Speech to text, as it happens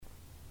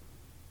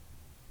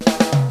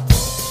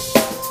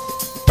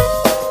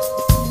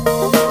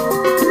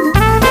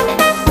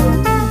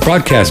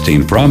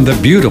Broadcasting from the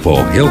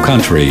beautiful Hill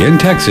Country in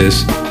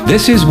Texas,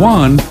 this is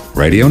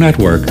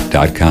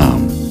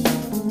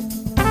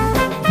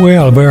OneRadioNetwork.com.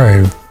 Well,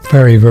 very,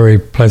 very, very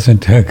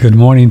pleasant good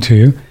morning to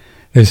you.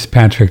 This is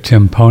Patrick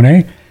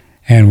Timpone,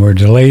 and we're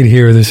delayed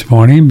here this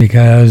morning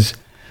because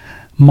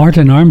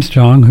Martin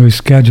Armstrong, who's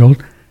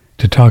scheduled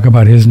to talk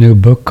about his new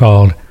book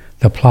called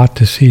The Plot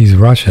to Seize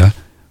Russia,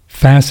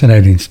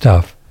 fascinating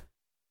stuff.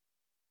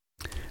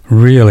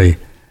 Really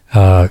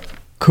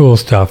cool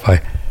stuff.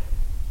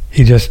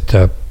 He just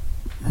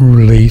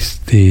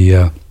released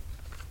the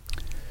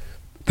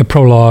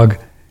prologue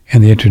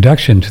and the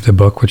introduction to the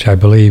book, which I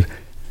believe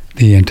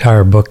the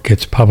entire book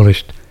gets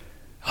published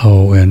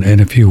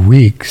in a few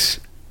weeks.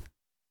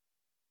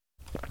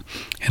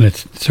 And it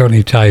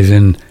certainly ties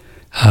in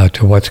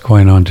to what's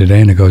going on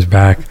today, and it goes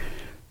back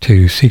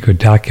to secret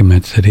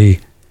documents that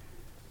he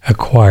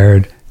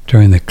acquired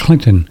during the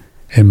Clinton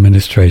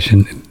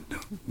administration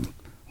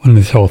when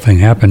this whole thing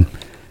happened.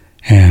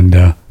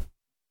 And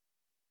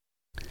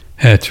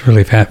it's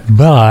really fat.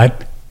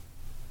 But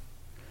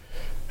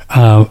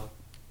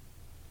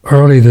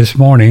early this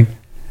morning,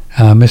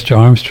 Mr.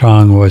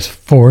 Armstrong was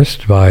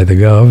forced by the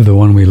Gov, the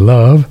one we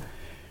love,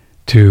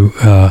 to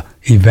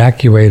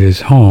evacuate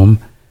his home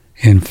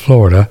in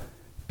Florida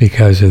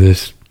because of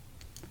this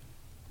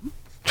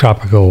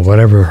tropical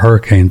whatever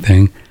hurricane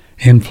thing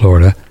in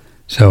Florida.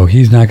 So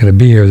he's not going to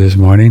be here this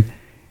morning.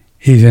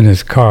 He's in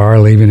his car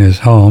leaving his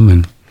home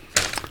and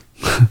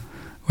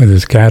with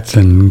his cats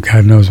and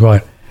God knows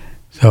what.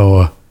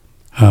 So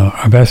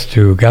our best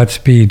to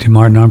Godspeed to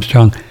Martin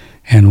Armstrong.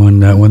 And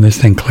when this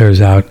thing clears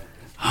out,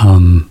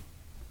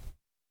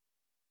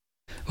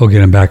 we'll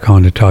get him back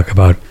on to talk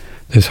about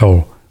this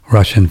whole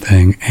Russian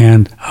thing.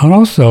 And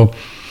also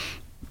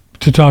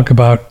to talk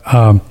about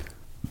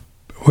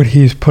what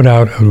he's put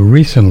out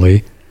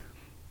recently.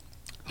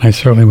 I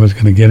certainly was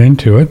going to get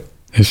into it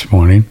this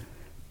morning,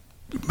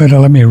 but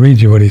let me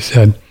read you what he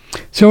said.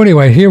 So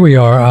anyway, here we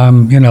are.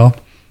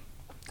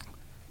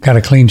 Got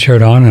a clean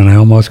shirt on, and I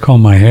almost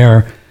combed my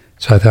hair.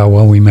 So I thought,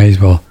 well, we may as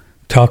well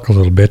talk a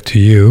little bit to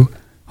you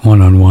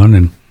one-on-one.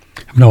 And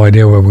I have no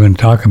idea what we're going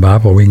to talk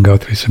about, but we can go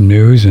through some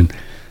news and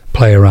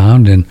play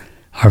around. And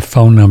our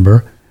phone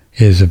number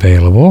is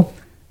available.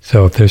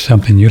 So if there's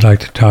something you'd like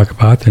to talk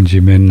about that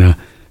you've been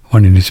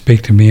wanting to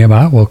speak to me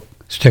about, we'll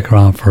stick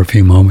around for a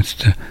few moments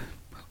to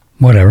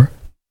whatever.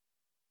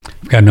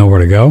 I've got nowhere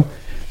to go,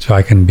 so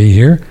I can be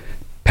here.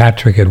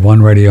 Patrick at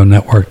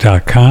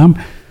OneRadioNetwork.com.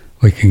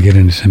 We can get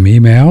into some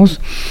emails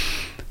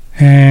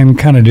and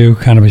do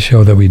a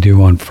show that we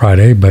do on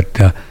Friday. But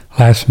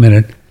last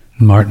minute,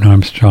 Martin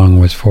Armstrong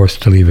was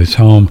forced to leave his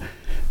home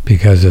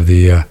because of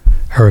the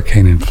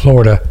hurricane in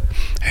Florida,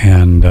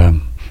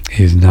 and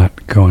he's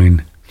not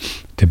going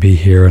to be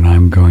here, and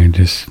I'm going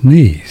to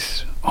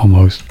sneeze.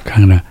 Almost,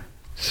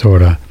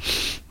 sorta,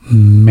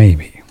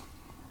 maybe.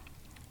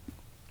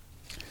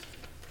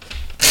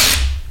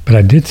 But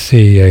I did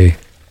see a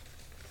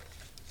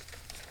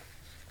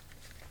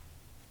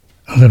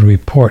little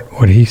report,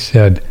 what he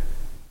said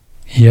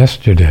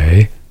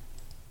yesterday,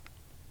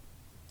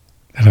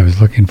 that I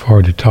was looking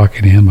forward to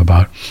talking to him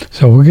about.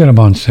 So we'll get him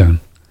on soon.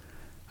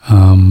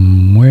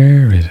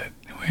 Where is it?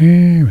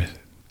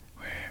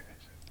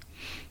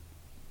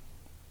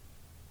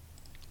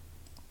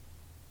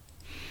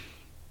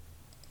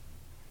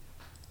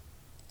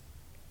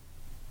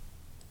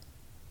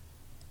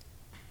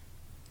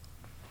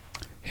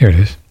 Here it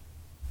is.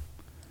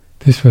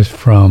 This was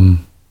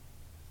from,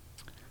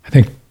 I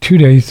think, 2 or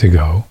 3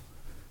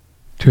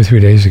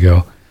 days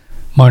ago.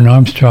 Martin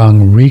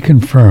Armstrong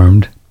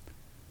reconfirmed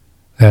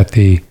that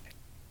the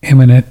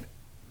imminent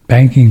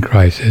banking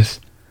crisis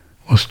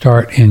will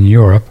start in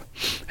Europe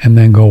and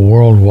then go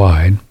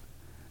worldwide.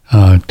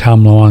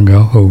 Tom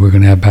Luongo, who we're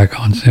going to have back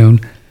on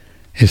soon,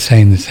 is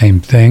saying the same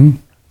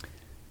thing.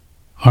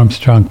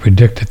 Armstrong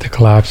predicted the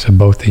collapse of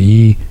both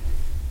the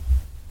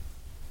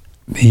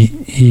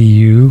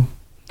EU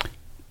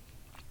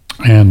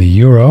and the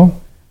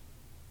euro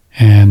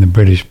and the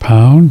British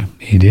pound.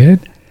 He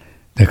did.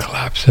 The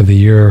collapse of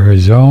the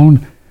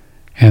Eurozone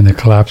and the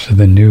collapse of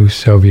the new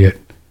Soviet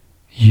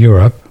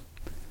Europe,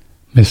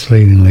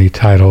 misleadingly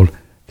titled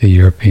the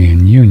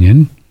European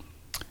Union.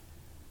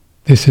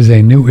 This is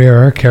a new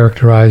era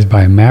characterized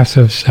by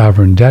massive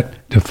sovereign debt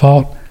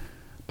default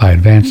by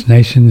advanced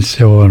nations.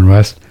 Civil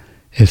unrest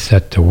is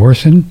set to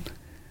worsen.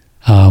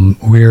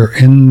 We're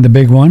in the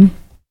big one.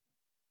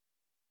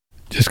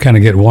 Just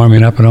get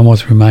warming up. It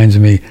almost reminds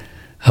me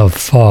of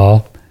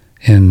fall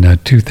in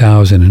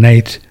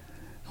 2008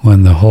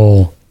 when the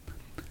whole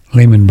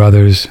Lehman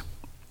Brothers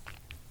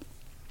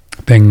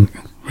thing,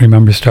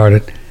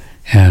 started,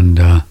 and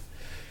The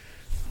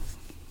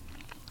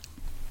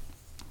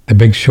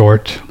Big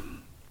Short,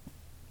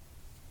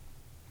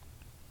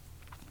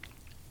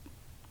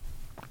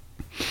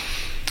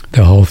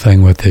 the whole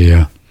thing with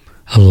the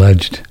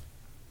alleged,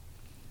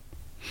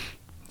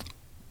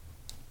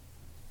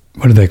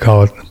 what do they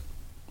call it,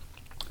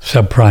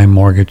 subprime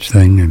mortgage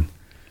thing, and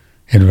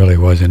it really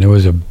wasn't. It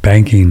was a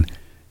banking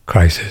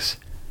crisis.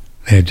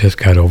 They had just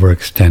got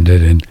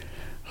overextended and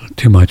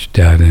too much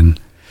debt, and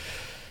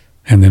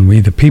then we,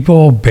 the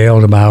people,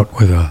 bailed them out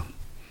with a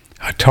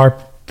TARP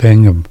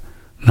thing of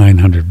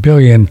 $900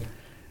 billion,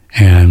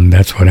 and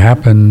that's what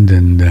happened.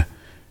 And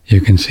you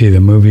can see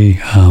the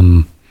movie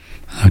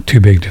Too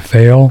Big to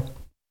Fail.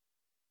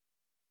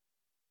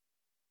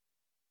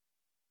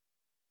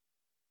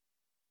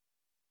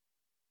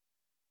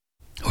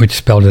 Which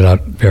spelled it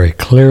out very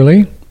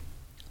clearly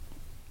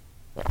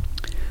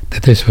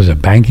that this was a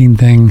banking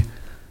thing.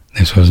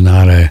 This was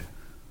not as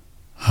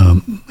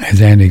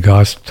Andy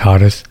Goss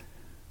taught us.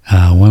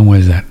 When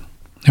was that?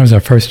 That was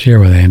our first year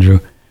with Andrew,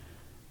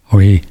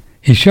 where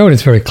he showed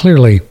us very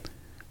clearly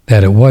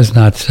that it was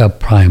not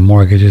subprime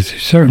mortgages.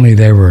 Certainly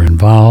they were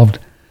involved.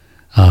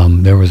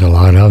 There was a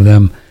lot of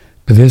them,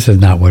 but this is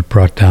not what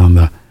brought down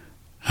the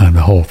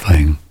whole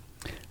thing.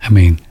 I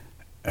mean,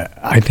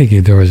 I think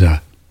there was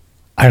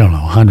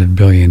 $100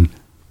 billion.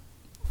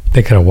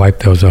 They could have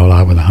wiped those all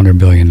out with $100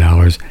 billion.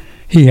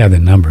 He had the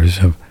numbers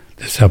of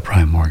the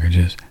subprime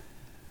mortgages.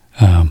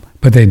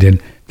 But they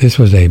did. This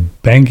was a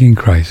banking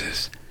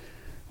crisis,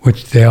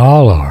 which they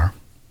all are.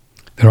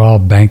 They're all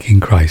banking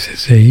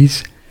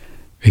crises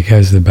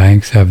because the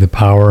banks have the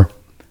power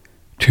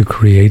to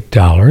create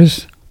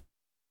dollars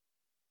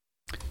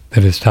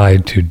that is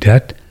tied to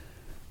debt.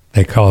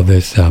 They call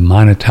this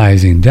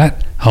monetizing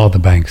debt. All the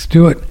banks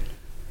do it.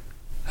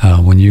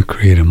 When you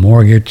create a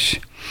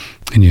mortgage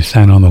and you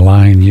sign on the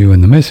line, you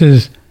and the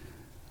missus,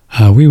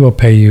 we will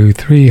pay you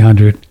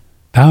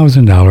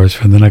 $300,000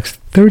 for the next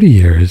 30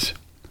 years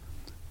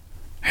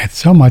at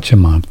so much a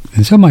month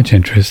and so much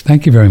interest.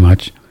 Thank you very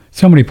much.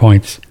 So many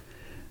points.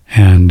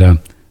 And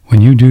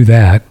when you do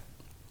that,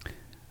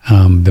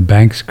 the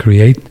banks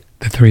create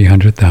the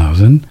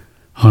 $300,000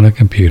 on a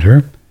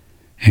computer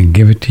and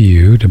give it to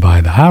you to buy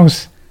the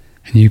house,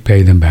 and you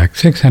pay them back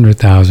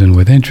 $600,000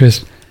 with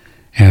interest.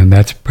 And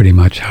that's pretty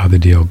much how the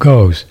deal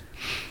goes.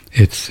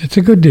 It's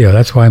a good deal.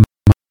 That's why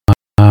my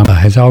mom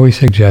has always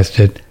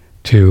suggested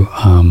to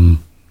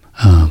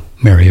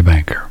marry a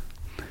banker,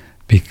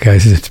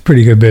 because it's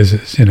pretty good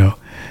business.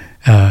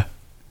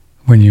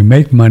 When you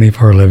make money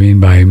for a living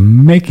by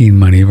making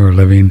money for a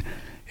living,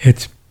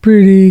 it's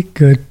pretty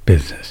good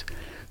business.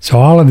 So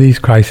all of these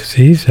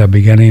crises,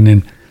 beginning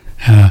in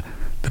the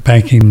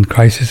banking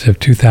crisis of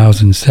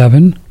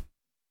 1907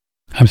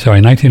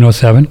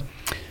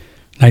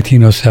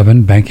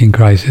 banking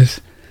crisis,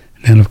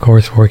 and then of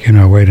course working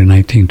our way to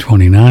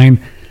 1929.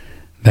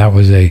 That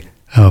was a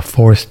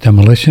forced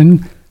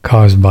demolition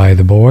caused by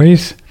the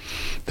boys,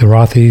 the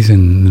Rothys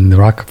and the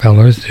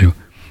Rockefellers, to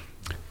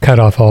cut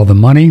off all the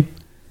money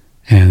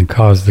and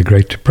caused the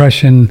Great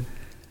Depression,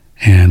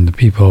 and the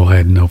people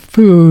had no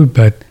food,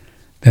 but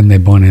then they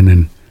went in,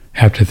 and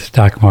after the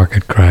stock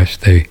market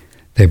crashed, they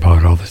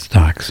bought all the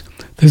stocks.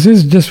 This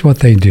is just what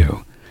they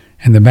do.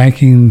 And the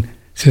banking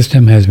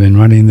system has been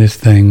running this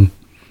thing,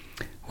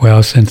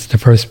 well, since the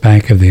first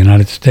Bank of the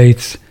United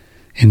States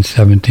in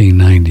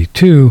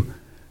 1792.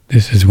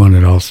 This is when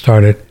it all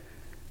started,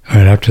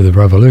 right after the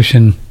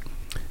Revolution.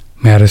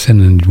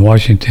 Madison and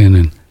Washington,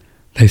 and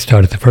they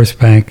started the first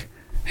bank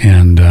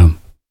and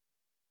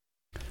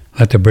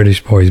let the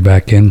British boys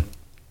back in.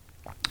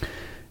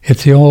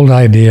 It's the old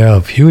idea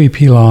of Huey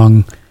P.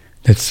 Long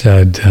that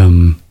said,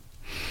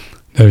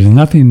 there's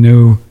nothing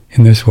new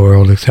in this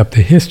world except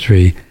the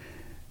history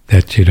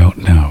that you don't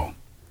know.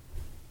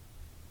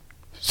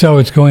 So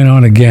it's going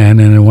on again,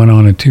 and it went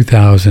on in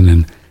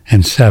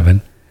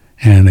 2007.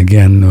 And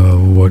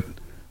again, what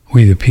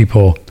we the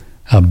people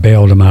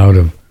bailed them out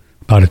of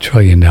about $1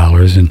 trillion,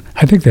 and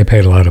I think they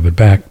paid a lot of it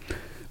back.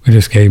 We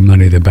just gave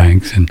money to the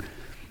banks and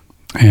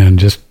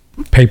just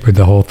papered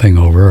the whole thing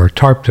over, or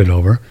tarped it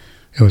over.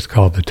 It was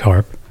called the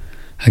TARP.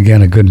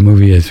 Again, a good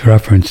movie as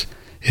reference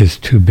is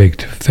Too Big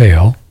to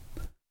Fail.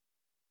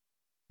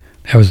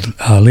 That was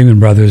Lehman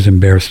Brothers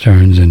and Bear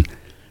Stearns and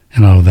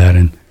all of that.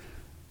 And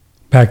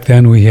back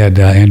then we had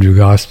Andrew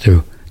Goss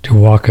to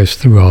walk us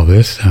through all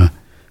this,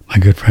 my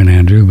good friend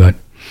Andrew, but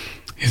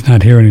he's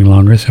not here any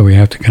longer, so we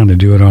have to kind of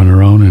do it on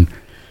our own. And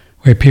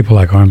we have people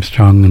like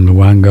Armstrong and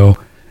Luongo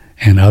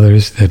and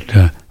others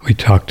that we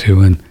talk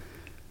to.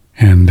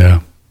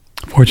 And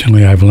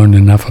fortunately, I've learned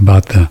enough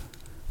about the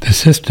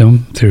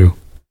system through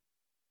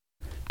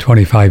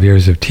 25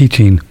 years of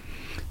teaching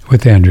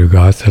with Andrew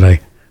Goss that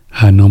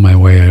I know my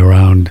way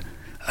around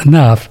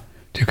enough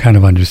to kind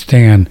of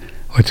understand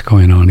what's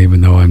going on,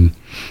 even though I'm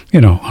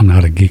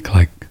not a geek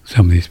like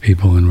some of these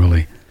people and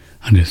really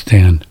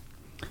understand.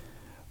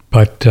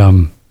 But,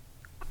 word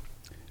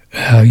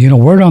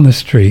on the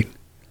street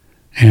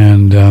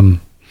and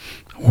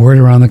word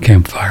around the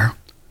campfire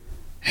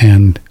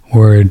and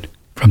word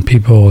from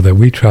people that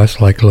we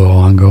trust, like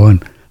Luongo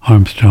and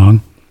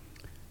Armstrong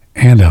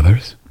and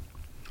others.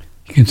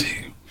 You can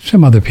see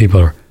some other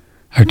people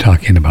are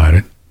talking about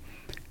it,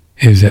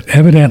 is that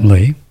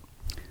evidently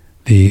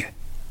the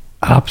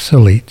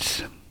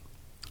obsoletes,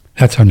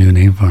 that's our new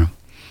name for them,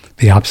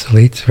 the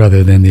obsoletes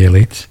rather than the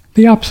elites,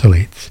 the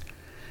obsoletes,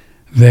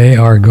 they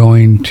are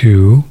going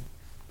to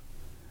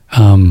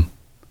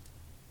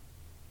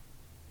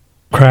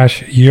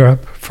crash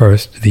Europe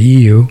first, the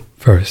EU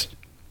first,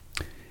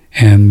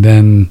 and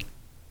then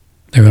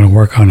they're going to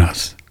work on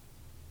us,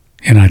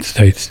 United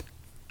States,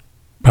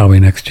 probably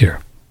next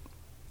year,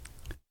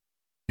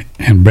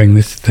 and bring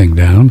this thing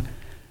down.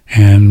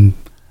 And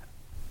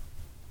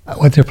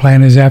what their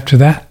plan is after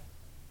that,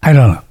 I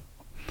don't know.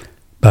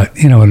 But,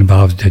 it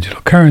involves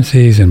digital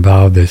currencies,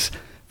 involves this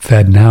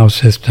FedNow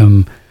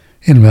system,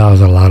 it involves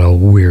a lot of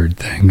weird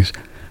things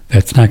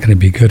that's not going to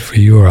be good for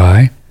you or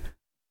I.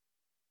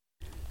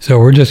 So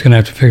we're just going to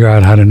have to figure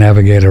out how to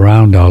navigate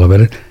around all of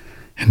it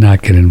and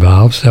not get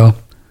involved. So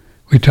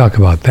we talk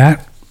about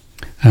that.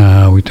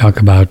 We talk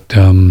about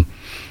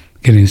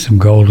getting some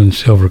gold and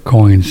silver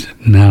coins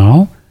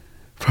now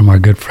from our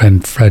good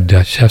friend Fred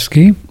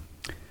Dashevsky,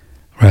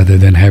 rather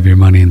than have your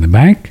money in the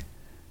bank,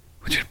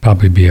 which would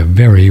probably be a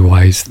very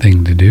wise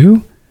thing to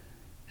do.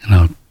 And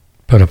I'll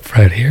put up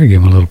Fred here,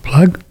 give him a little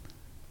plug.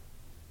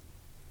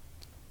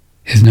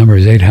 His number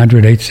is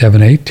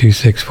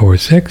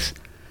 800-878-2646.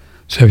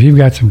 So if you've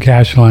got some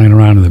cash lying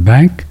around in the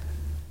bank,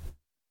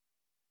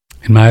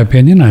 in my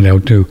opinion, I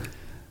don't do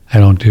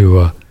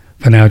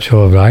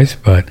financial advice,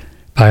 but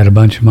if I had a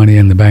bunch of money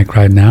in the bank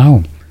right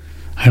now,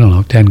 I don't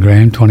know, 10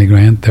 grand, 20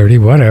 grand, 30,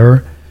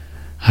 whatever,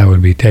 I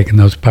would be taking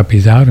those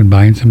puppies out and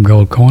buying some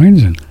gold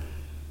coins and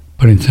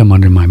putting some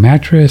under my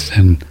mattress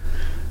and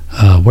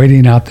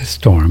waiting out the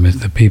storm,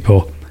 as the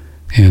people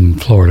in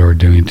Florida are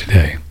doing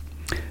today.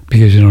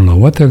 Because you don't know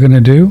what they're going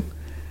to do.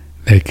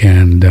 They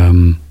can,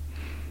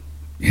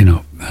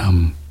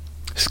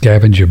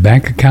 scavenge your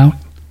bank account.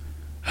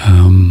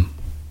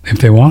 If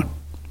they want,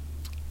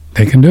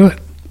 they can do it.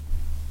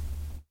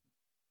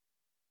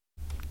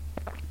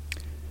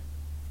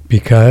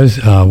 Because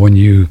when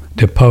you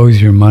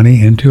depose your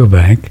money into a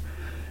bank,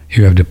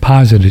 you have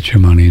deposited your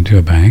money into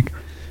a bank,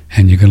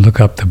 and you can look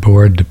up the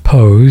word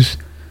depose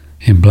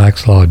in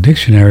Black's Law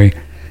Dictionary,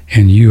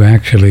 and you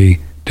actually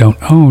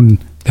don't own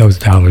those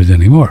dollars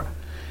anymore.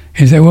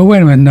 And you say, well,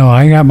 wait a minute, no,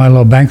 I got my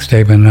little bank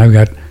statement, and I've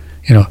got,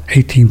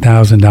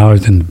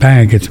 $18,000 in the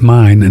bank, it's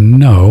mine. And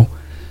no,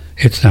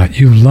 it's not.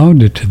 You've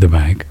loaned it to the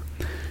bank,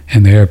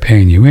 and they're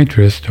paying you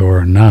interest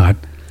or not.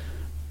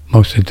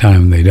 Most of the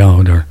time they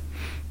don't, or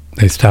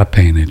they stop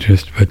paying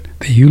interest, but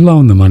you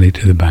loan the money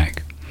to the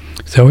bank.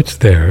 So it's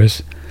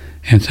theirs,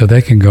 and so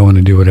they can go in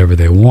and do whatever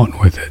they want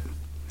with it.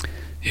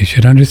 You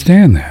should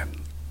understand that.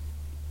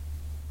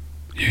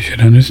 You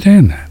should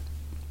understand that.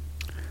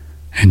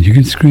 And you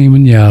can scream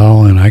and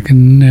yell, and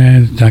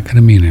it's not going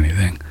to mean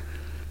anything.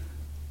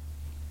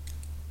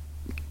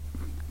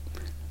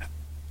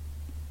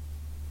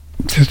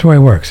 It's just the way it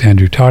works.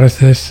 Andrew taught us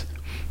this.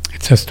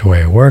 It's just the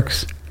way it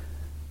works.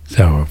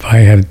 So if I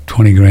had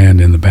 20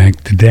 grand in the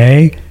bank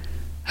today,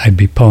 I'd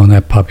be pulling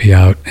that puppy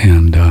out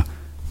and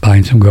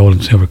buying some gold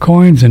and silver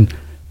coins and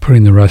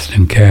putting the rest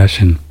in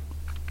cash and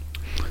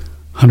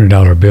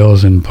 $100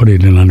 bills and putting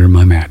it in under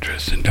my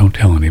mattress, and don't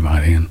tell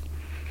anybody, and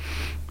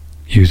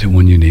use it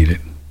when you need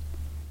it.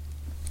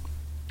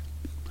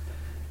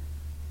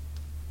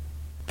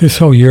 This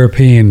whole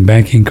European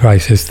banking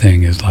crisis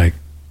thing is like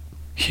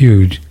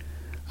huge.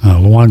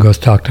 Luongo's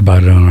talked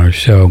about it on our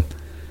show.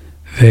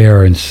 They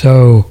are in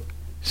so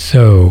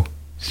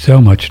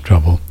much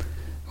trouble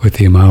with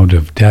the amount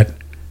of debt,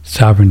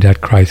 sovereign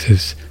debt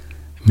crisis,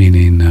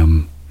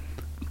 meaning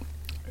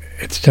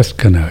it's just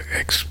going to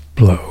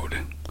explode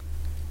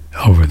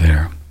over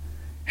there.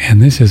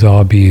 And this is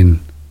all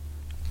being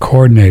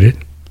coordinated,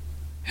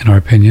 in our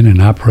opinion,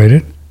 and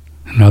operated,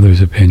 in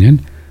others'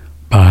 opinion,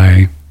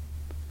 by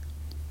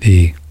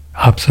the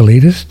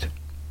obsoletist,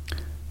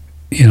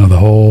 the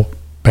whole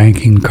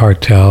banking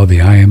cartel, the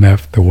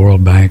IMF, the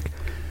World Bank,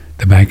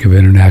 the Bank of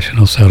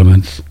International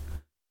Settlements,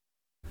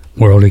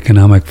 World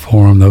Economic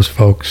Forum, those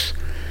folks,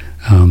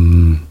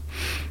 the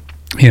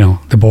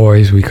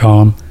boys, we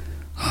call them,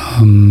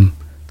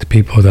 the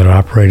people that are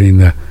operating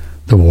the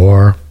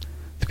war,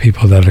 the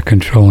people that are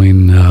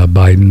controlling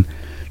Biden,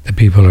 the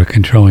people that are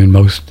controlling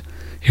most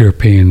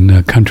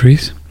European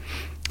countries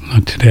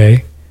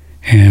today.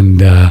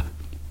 And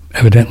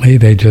evidently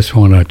they just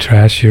want to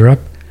trash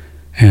Europe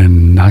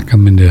and knock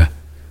them into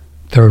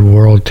third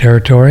world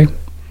territory,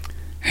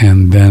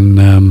 and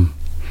then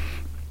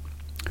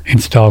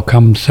install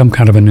some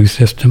kind of a new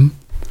system,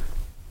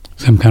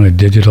 some kind of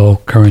digital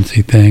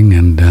currency thing,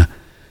 and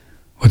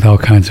with all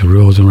kinds of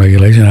rules and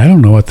regulations. I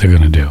don't know what they're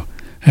going to do,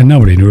 and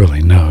nobody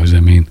really knows. I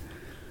mean,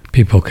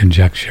 people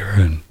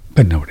conjecture,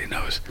 but nobody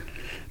knows.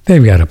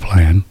 They've got a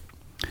plan,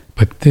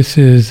 but this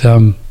is,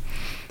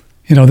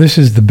 this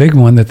is the big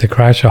one that the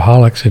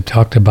Crashaholics have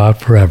talked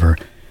about forever.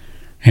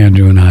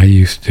 Andrew and I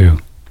used to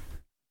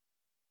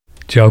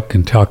joke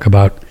and talk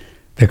about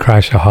the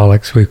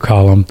Crashaholics, we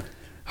call them,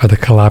 or the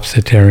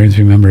collapsitarians.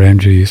 Remember,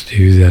 Andrew used to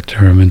use that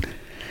term, and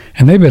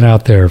they've been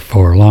out there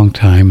for a long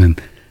time. And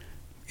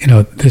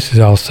this is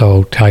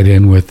also tied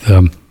in with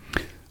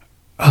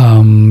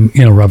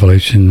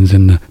Revelations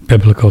and the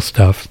biblical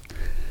stuff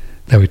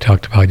that we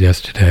talked about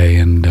yesterday,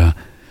 and the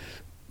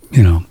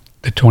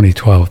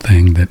 2012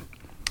 thing that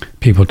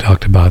people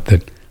talked about,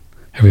 that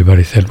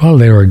everybody said, well,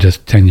 they were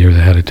just 10 years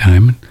ahead of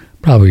time.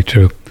 Probably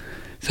true.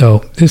 So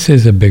this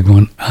is a big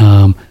one.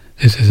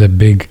 This is a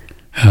big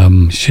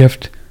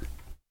shift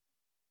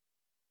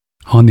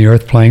on the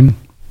earth plane,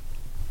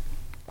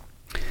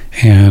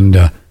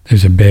 and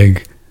there's a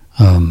big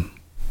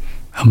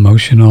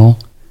emotional,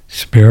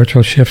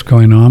 spiritual shift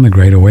going on, the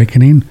Great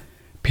Awakening.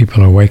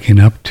 People are waking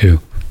up to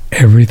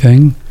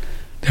everything.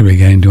 They're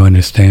beginning to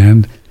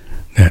understand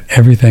that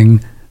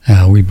everything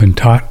we've been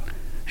taught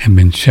and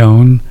been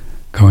shown,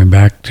 going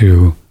back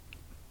to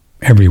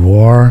every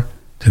war,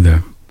 to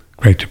the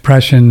Great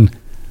Depression,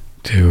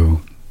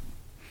 to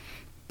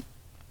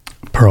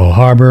Pearl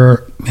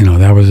Harbor,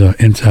 that was an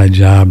inside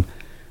job.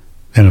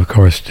 Then, of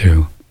course,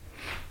 to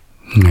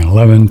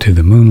 9/11, to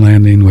the moon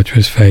landing, which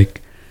was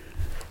fake,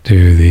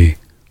 to the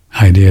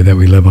idea that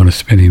we live on a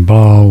spinning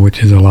ball,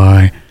 which is a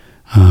lie.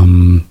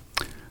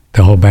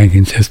 The whole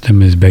banking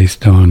system is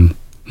based on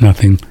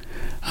nothing.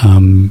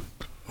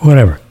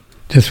 Whatever.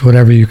 Just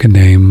whatever you can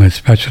name,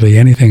 especially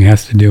anything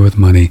has to do with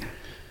money.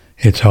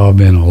 It's all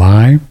been a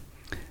lie,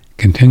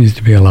 continues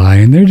to be a lie,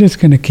 and they're just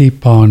going to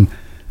keep on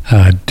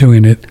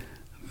doing it,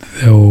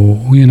 though,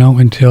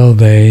 until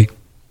they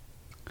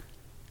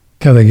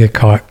get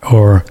caught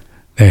or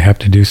they have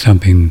to do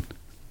something.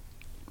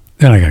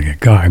 They're not going to get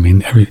caught. I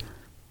mean, a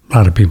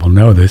lot of people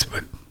know this,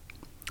 but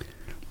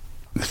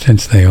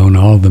since they own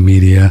all the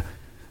media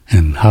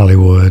and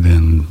Hollywood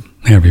and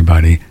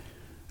everybody,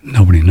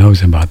 nobody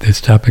knows about this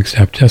stuff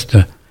except just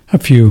a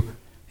few,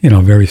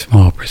 very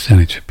small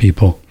percentage of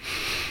people,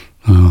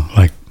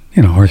 like,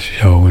 our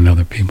show and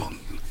other people.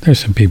 There's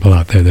some people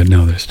out there that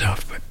know their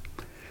stuff, but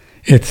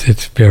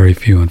it's very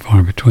few and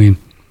far between.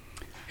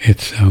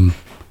 It's,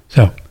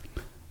 so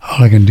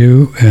all I can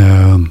do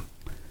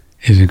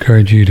is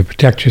encourage you to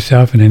protect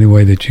yourself in any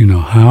way that you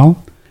know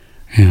how,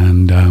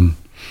 and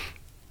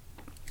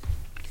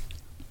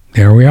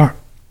there we are.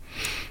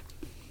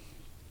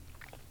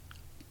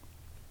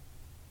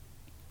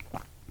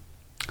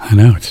 I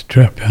know, it's a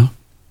trip, huh?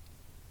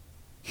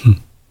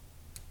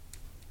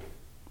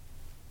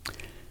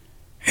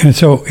 And it's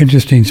so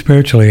interesting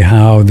spiritually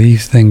how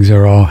these things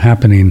are all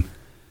happening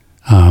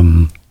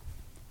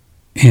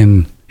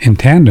in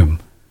tandem,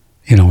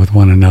 with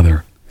one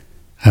another.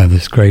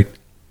 This great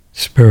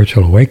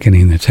spiritual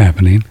awakening that's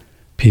happening.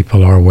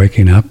 People are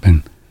waking up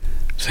and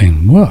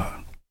saying, whoa.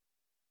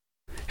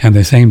 At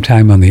the same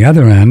time, on the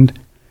other end,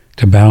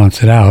 to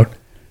balance it out,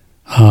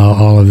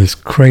 all of this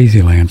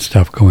crazy land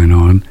stuff going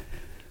on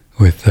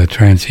with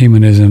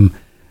transhumanism,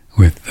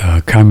 with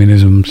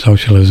communism,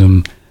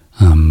 socialism,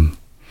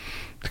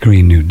 the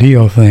Green New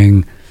Deal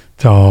thing.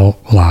 It's all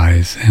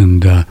lies.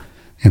 And,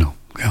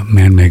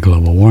 man-made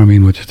global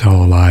warming, which is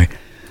all a lie.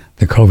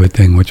 The COVID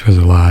thing, which was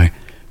a lie.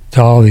 It's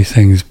all these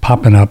things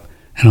popping up.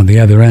 And on the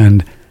other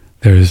end,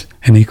 there's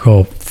an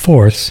equal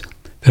force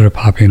that are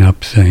popping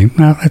up saying,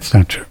 no, that's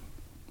not true.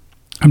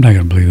 I'm not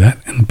going to believe that.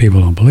 And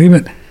people don't believe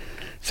it.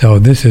 So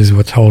this is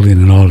what's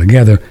holding it all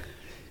together.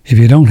 If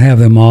you don't have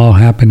them all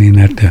happening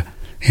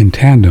in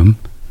tandem,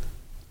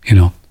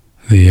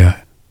 the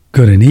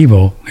good and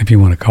evil, if you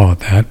want to call it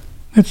that,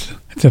 it's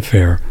a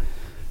fair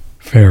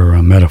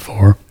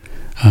metaphor.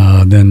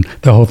 Then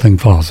the whole thing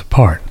falls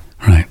apart,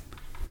 right?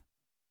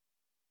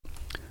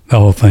 The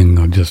whole thing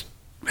will just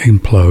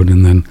implode,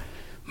 and then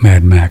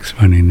Mad Max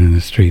running in the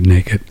street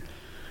naked,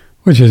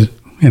 which is,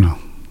 we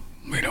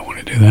don't want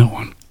to do that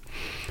one.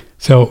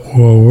 So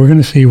we're going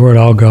to see where it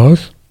all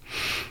goes.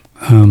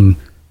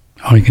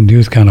 All you can do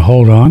is kind of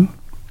hold on,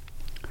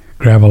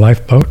 grab a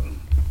lifeboat.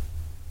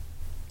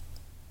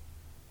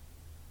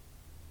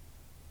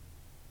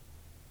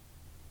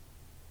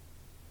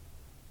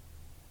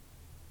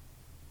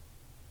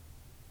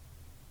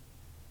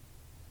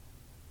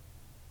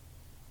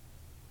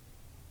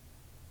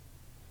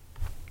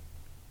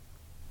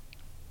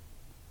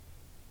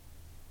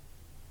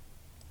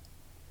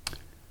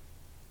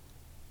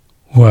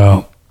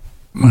 Well,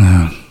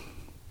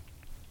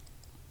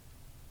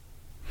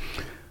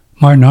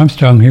 Martin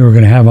Armstrong here we're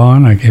going to have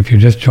on. If you're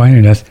just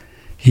joining us,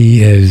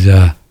 he is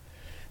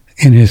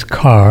in his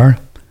car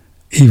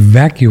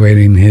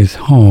evacuating his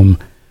home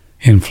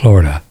in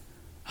Florida.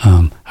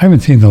 I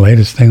haven't seen the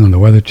latest thing on the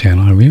Weather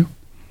Channel, have you?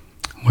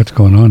 What's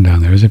going on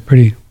down there? Is it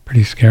pretty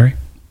scary?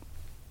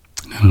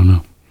 I don't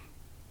know.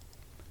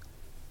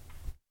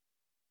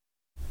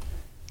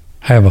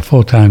 I have a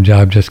full-time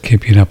job just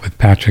keeping up with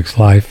Patrick's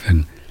life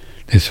and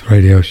this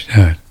video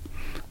show,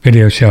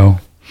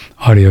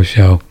 audio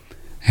show,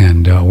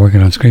 and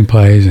working on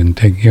screenplays and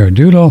taking care of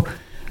Doodle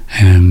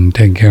and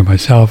taking care of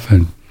myself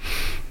and,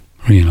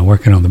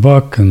 working on the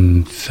book.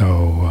 And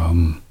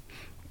so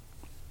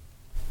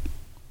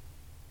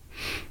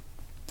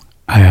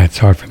it's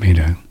hard for me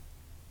to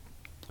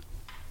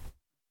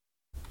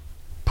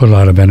put a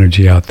lot of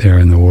energy out there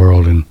in the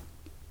world. And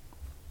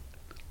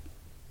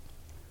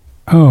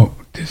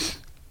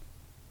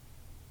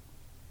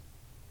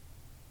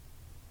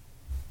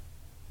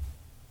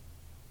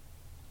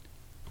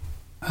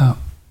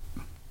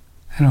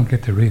I don't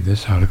get to read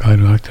this article. I'd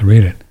like to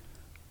read it.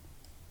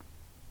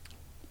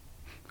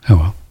 Oh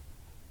well.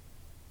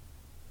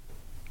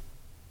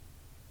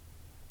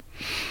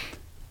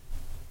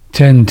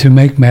 To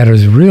make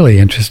matters really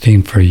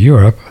interesting for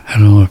Europe, I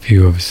don't know if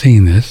you have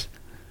seen this,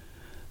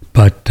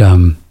 but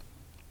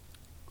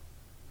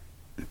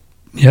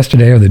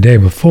yesterday or the day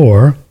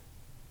before,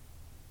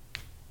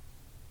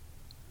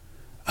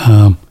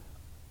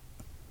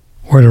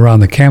 word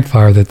around the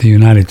campfire that the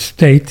United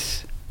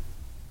States,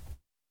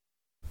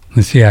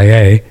 the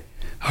CIA,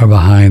 are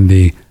behind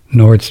the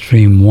Nord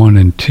Stream 1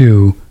 and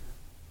 2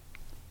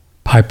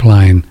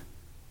 pipeline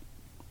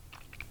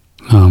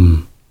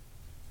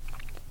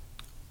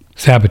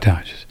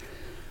sabotages.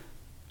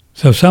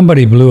 So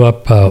somebody blew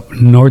up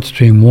Nord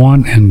Stream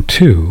 1 and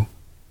 2,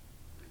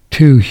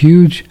 two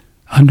huge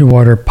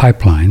underwater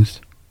pipelines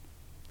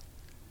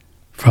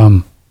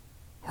from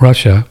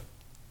Russia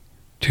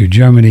to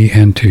Germany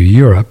and to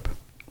Europe.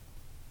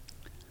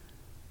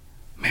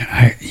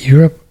 Man,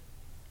 Europe,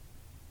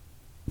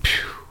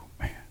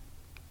 man,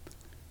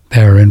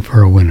 they're in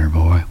for a winner,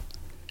 boy.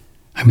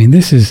 I mean,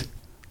 this is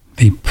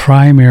the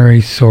primary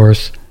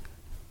source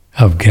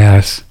of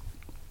gas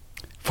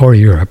for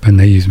Europe, and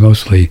they use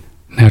mostly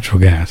natural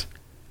gas.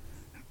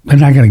 They're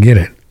not going to get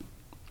it.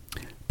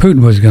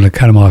 Putin was going to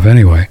cut them off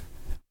anyway,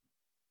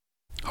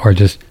 or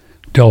just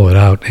dole it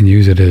out and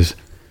use it as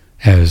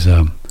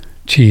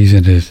cheese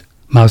in his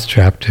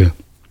mousetrap to,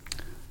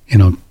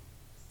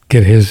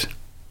 get his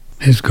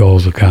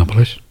goals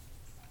accomplished.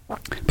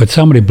 But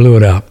somebody blew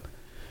it up,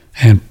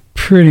 and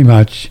pretty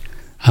much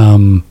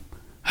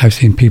I've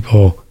seen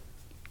people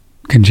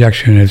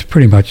conjecturing it's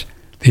pretty much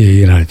the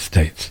United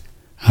States,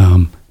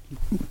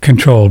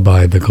 controlled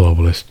by the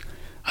globalists.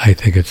 I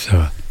think it's,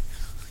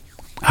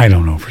 I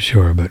don't know for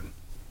sure, but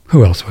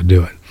who else would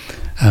do it?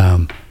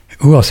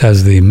 Who else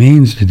has the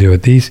means to do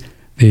it? These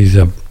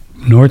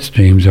Nord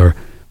Streams are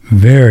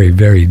very,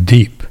 very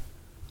deep.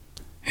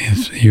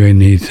 You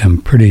need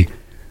some pretty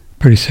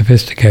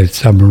sophisticated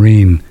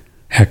submarine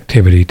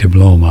activity to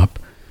blow them up.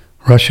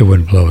 Russia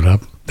wouldn't blow it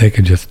up. They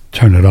could just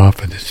turn it off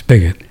with a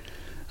spigot.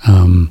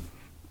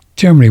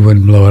 Germany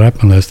wouldn't blow it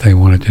up unless they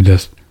wanted to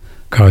just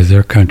cause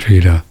their country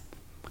to.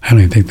 I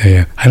don't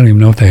even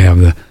know if they have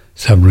the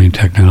submarine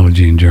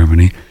technology in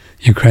Germany.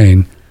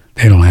 Ukraine,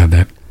 they don't have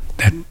that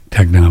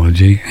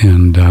technology,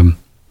 and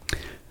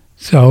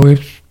so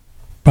it's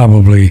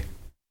probably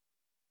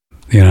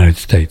the United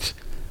States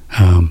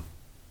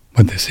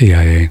with the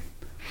CIA,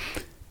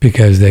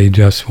 because they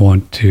just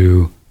want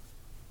to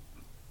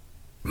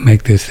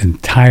make this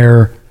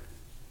entire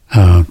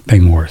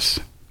thing worse.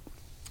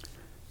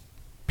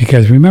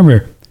 Because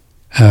remember,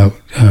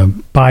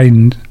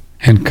 Biden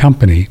and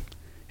company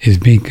is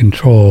being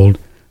controlled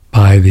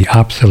by the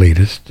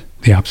obsoletes,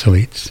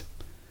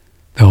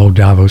 the whole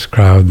Davos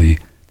crowd, the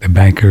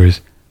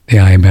bankers, the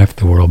IMF,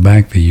 the World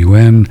Bank, the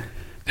UN.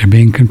 They're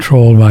being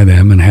controlled by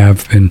them and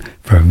have been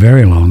for a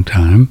very long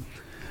time.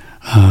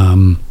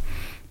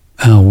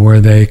 Were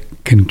they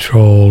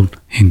controlling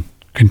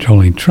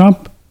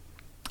Trump?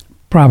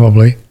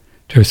 Probably,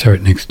 to a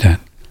certain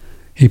extent.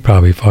 He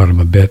probably fought him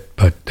a bit,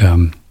 but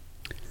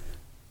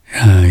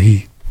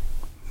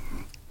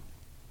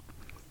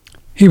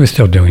he was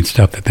still doing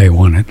stuff that they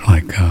wanted,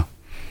 like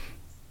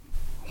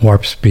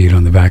warp speed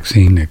on the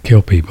vaccine to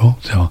kill people.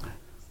 So,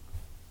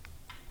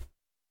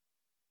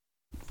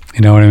 you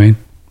know what I mean?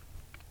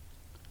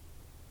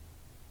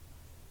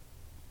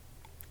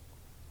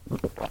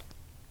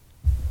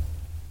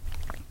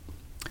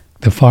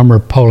 The former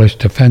Polish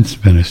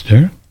defense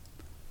minister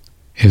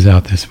is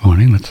out this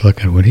morning. Let's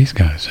look at what he's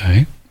got to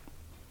say.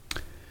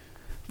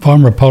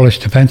 Former Polish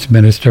defense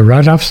minister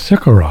Radosław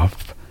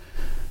Sikorov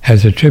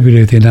has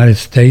attributed the United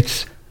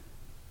States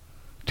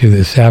to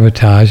the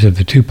sabotage of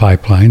the two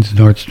pipelines,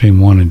 Nord Stream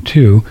 1 and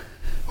 2,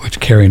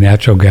 which carry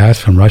natural gas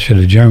from Russia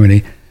to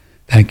Germany.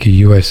 Thank you,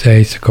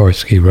 USA,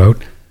 Sikorsky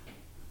wrote.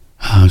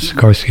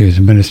 Sikorsky was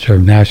Minister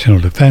of National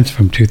Defense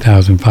from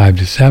 2005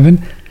 to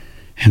 7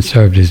 and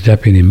served as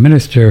Deputy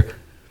Minister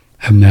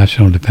of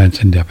National Defense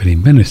and Deputy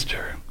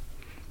Minister.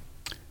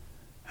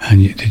 And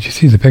did you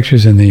see the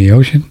pictures in the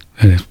ocean?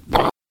 And it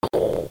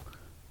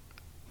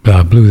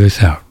blew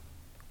this out.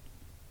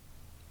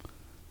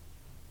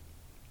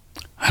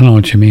 I don't know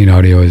what you mean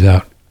audio is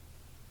out.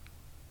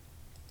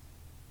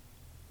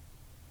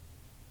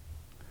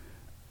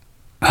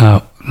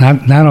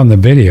 Not on the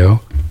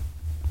video.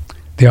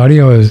 The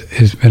audio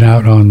has been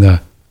out on the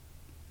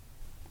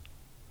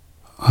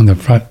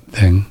front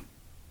thing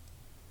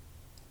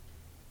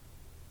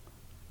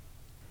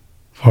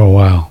for a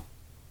while.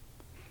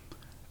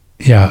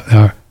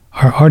 Yeah,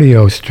 our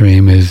audio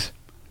stream is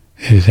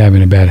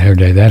having a bad hair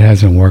day. That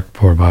hasn't worked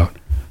for about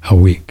a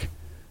week.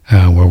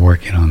 We're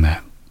working on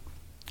that.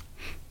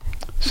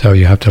 So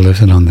you have to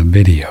listen on the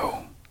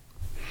video.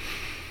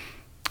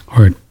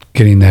 We're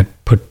getting that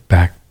put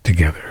back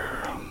together.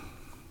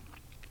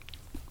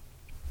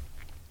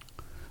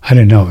 I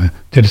didn't know.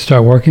 Did it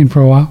start working for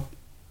a while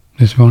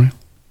this morning?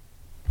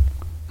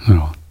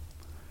 No.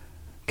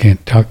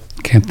 Can't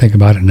think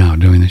about it now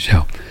doing the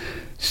show.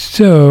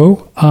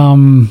 So,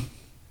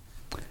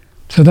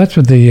 so that's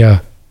what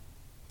the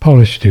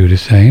Polish dude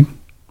is saying.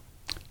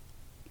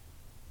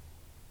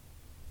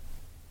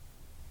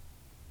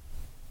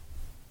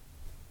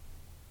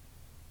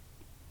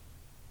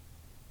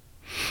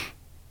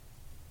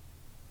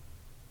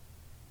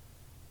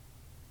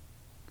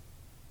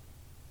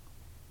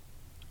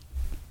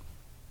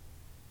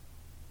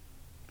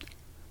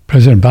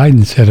 President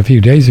Biden said a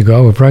few days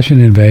ago, if Russia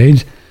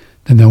invades,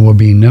 then there will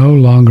be no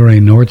longer a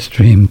Nord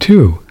Stream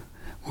 2.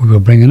 We will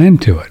bring an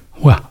end to it.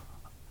 Well,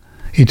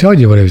 he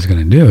told you what he was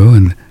going to do,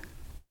 and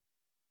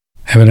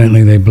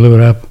evidently they blew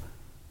it up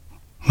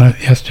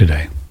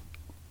yesterday.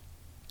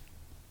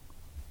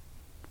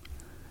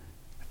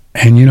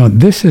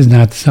 And, this is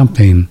not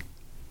something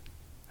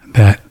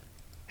that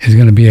is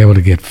going to be able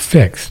to get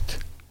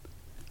fixed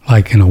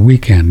like in a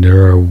weekend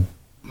or a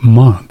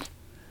month.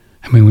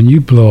 I mean, when you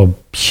blow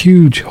a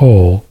huge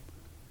hole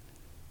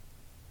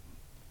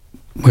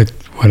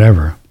with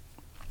whatever,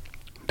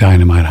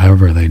 dynamite,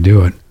 however they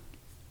do it,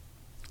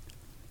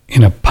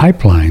 in a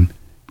pipeline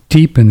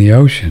deep in the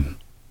ocean,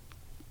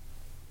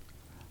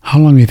 how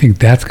long do you think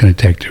that's going to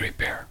take to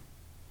repair?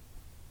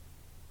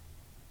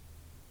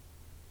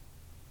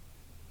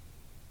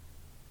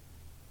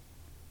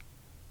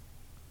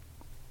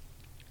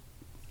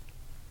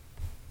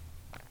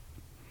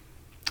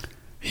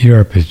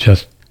 Europe is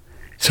just,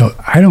 so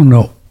I don't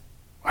know,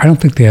 I don't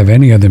think they have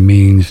any other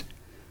means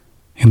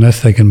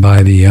unless they can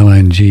buy the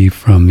LNG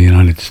from the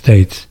United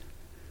States.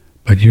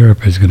 But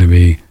Europe is going to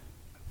be,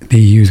 the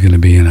EU is going to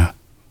be in a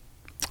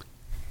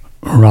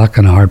rock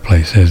and a hard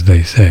place, as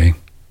they say.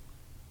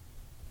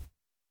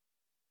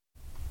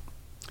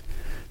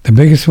 The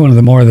biggest one of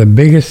the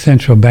biggest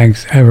central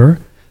banks ever,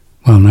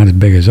 well, not as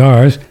big as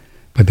ours,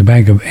 but the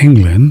Bank of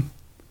England,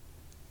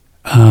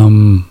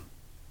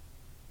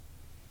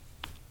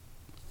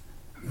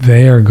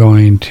 they are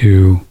going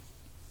to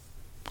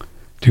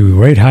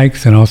do rate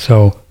hikes and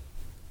also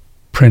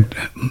print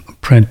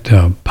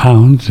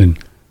pounds and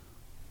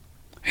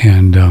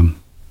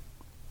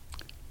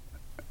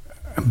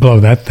blow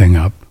that thing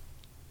up.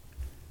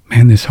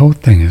 Man, this whole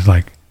thing is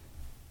like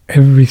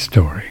every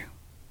story.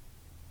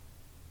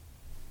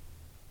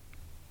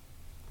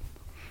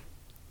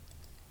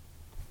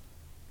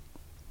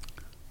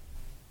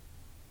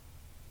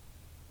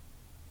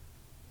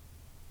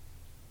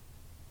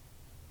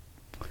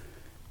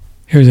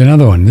 Here's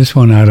another one. This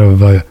one out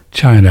of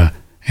China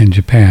and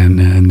Japan,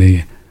 and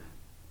the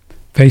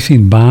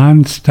facing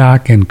bond,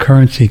 stock, and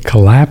currency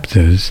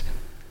collapses,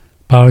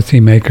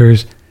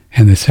 policymakers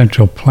and the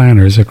central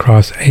planners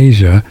across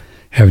Asia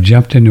have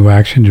jumped into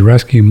action to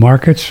rescue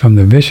markets from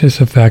the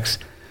vicious effects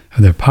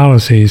of their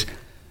policies,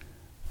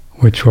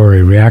 which were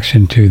a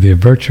reaction to the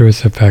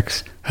virtuous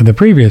effects of the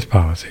previous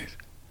policies.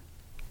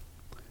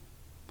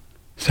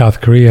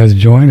 South Korea has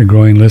joined a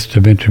growing list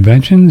of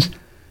interventions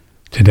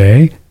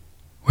today,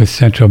 with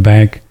central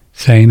bank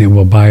saying it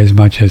will buy as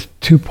much as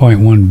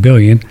 $2.1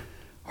 billion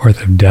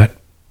worth of debt.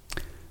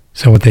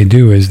 So what they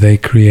do is they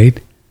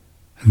create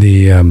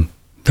the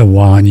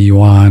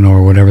yuan,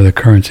 or whatever the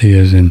currency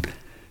is in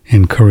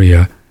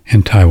Korea,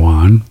 in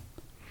Taiwan.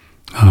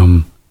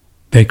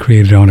 They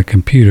create it on a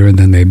computer, and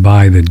then they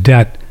buy the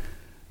debt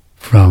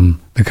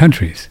from the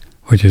countries,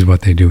 which is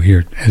what they do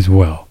here as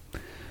well.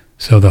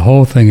 So the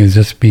whole thing is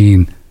just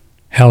being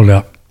held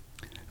up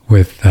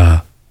with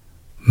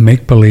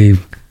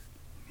make-believe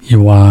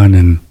yuan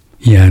and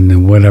yen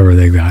and whatever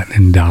they got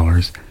in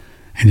dollars,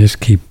 and just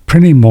keep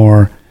printing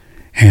more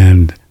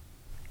and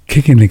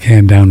kicking the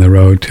can down the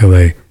road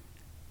till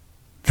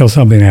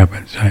something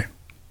happens, right?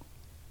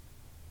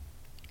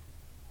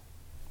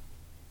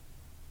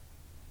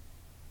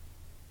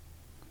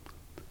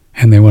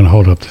 And they want to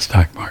hold up the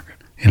stock market,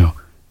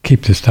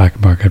 keep the stock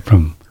market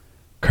from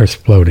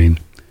kersploding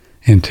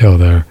until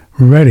they're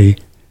ready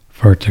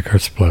for it to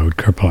kersplode,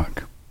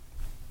 kerplunk.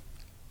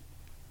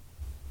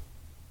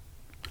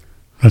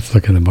 Let's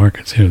look at the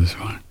markets here this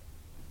morning.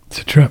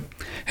 It's a trip.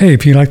 Hey,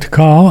 if you'd like to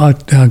call,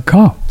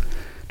 call.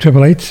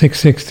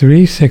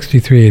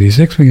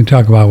 888-663-6386. We can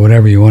talk about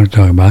whatever you want to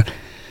talk about.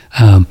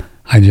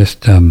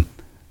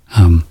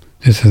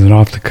 This is an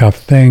off-the-cuff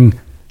thing,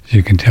 as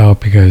you can tell,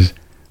 because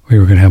we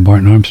were going to have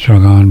Martin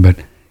Armstrong on, but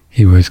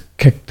he was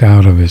kicked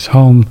out of his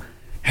home,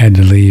 had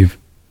to leave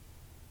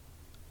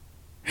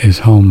his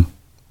home.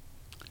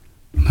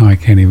 No, I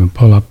can't even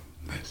pull up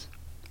this.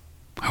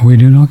 Are we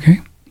doing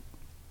okay?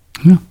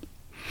 No.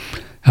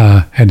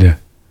 Had to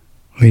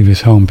leave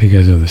his home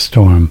because of the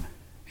storm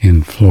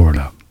in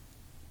Florida.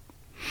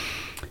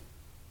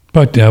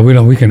 But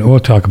we'll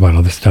talk about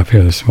all this stuff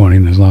here this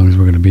morning, as long as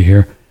we're going to be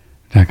here.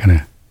 Not going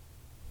to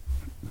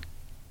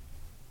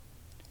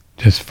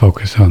just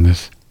focus on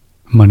this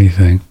money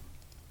thing,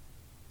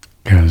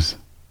 because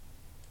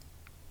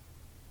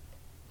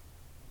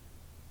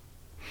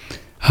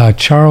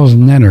Charles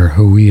Nenner,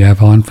 who we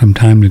have on from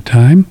time to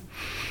time,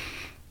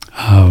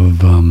 of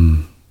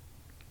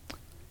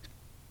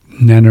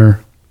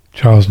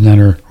Charles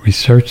Nenner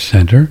Research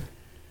Center.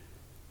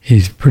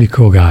 He's a pretty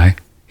cool guy.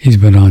 He's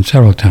been on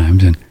several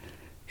times, and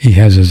he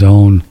has his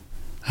own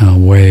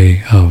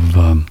way of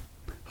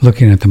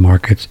looking at the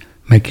markets,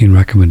 making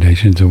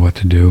recommendations of what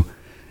to do.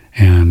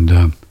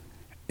 And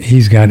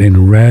he's got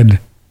in red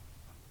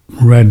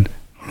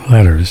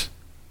letters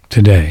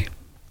today.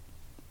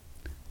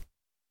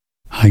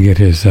 I get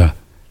his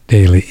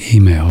daily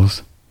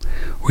emails.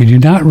 We do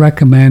not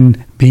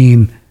recommend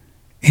being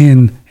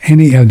in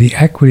any of the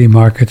equity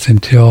markets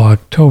until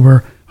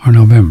October or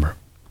November.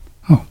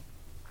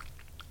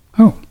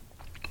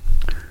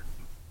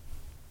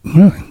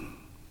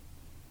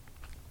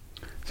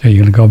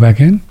 going to go back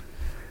in?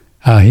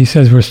 He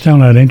says we're still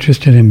not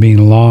interested in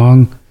being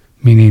long,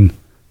 meaning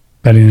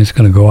betting it's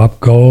going to go up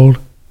gold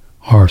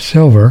or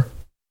silver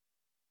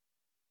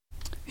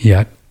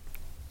yet,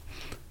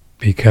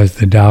 because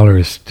the dollar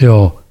is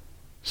still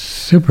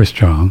super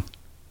strong.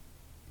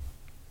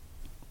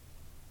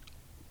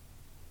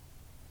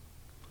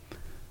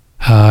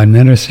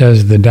 Nenner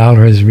says the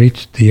dollar has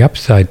reached the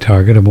upside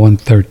target of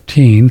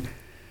 113.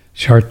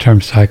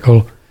 Short-term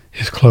cycle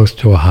is close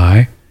to a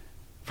high.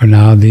 For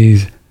now,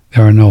 there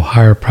are no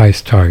higher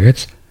price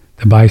targets.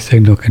 The buy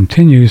signal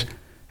continues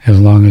as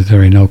long as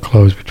there are no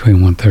close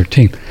between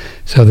 113.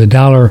 So the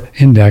dollar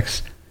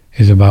index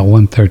is about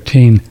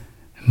 113.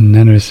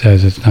 Nenner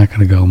says it's not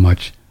going to go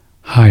much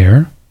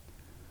higher.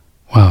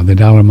 Wow, the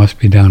dollar must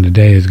be down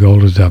today as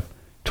gold is up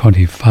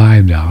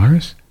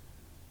 $25.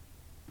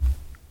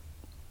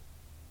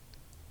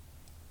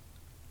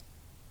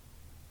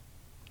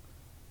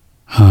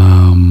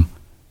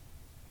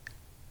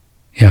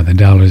 Yeah, the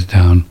dollar's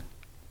down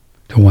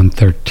to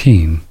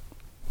 113.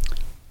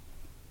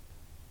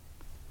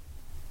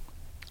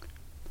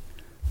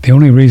 The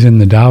only reason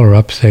the dollar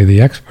up, say the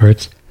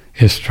experts,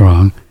 is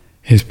strong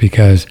is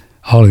because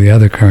all of the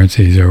other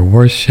currencies are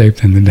worse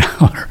shaped than the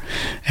dollar,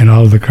 and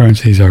all of the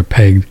currencies are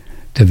pegged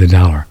to the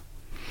dollar.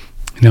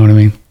 You know what I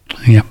mean?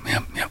 Yep.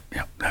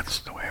 That's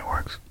the way it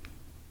works.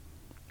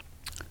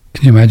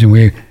 Can you imagine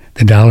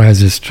the dollar has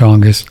the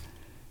strongest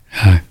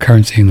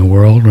currency in the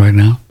world right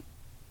now?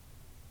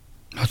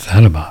 What's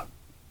that about?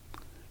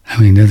 I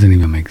mean, it doesn't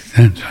even make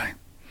sense, right?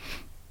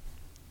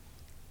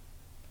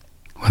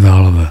 With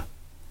all of the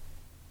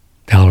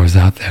dollars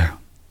out there.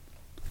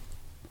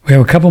 We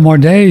have a couple more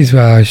days.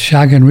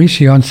 Shagan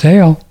Rishi on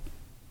sale.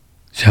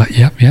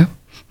 Yep.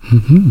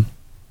 Mm-hmm.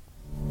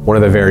 One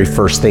of the very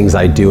first things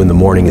I do in the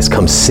morning is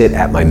come sit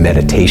at my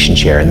meditation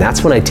chair, and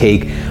that's when I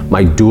take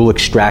my dual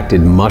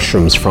extracted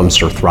mushrooms from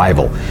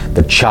Surthrival,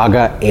 the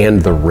chaga and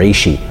the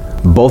reishi.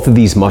 Both of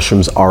these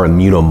mushrooms are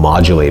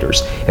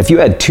immunomodulators. If you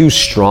had too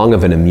strong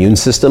of an immune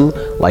system,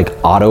 like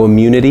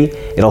autoimmunity,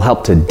 it'll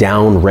help to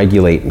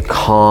down-regulate and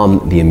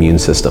calm the immune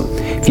system.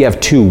 If you have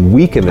too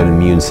weak of an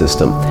immune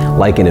system,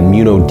 like an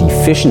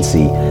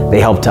immunodeficiency, they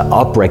help to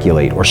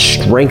upregulate or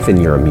strengthen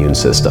your immune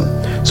system.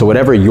 So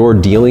whatever you're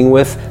dealing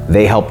with,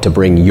 they help to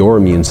bring your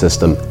immune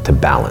system to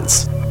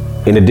balance.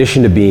 In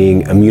addition to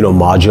being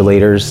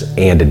immunomodulators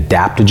and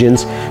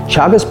adaptogens,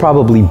 chaga is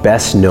probably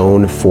best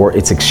known for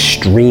its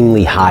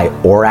extremely high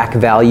ORAC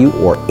value,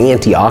 or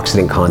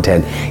antioxidant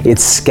content. It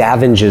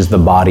scavenges the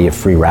body of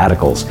free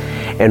radicals.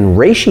 And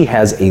reishi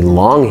has a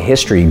long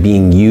history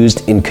being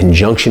used in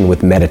conjunction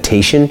with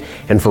meditation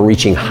and for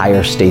reaching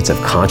higher states of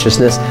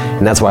consciousness,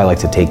 and that's why I like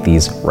to take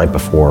these right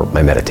before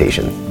my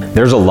meditation.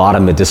 There's a lot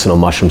of medicinal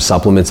mushroom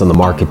supplements on the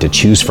market to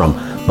choose from,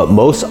 but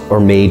most are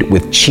made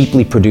with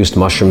cheaply produced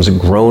mushrooms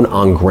grown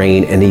on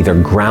grain and either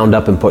ground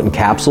up and put in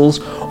capsules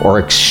or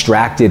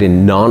extracted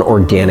in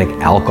non-organic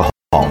alcohol.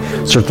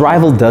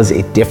 Surthrival does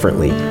it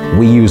differently.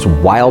 We use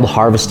wild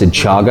harvested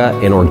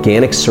chaga and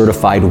organic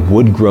certified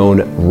wood-grown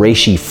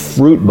reishi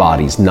fruit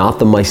bodies, not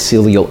the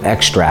mycelial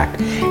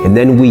extract. And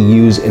then we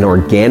use an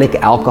organic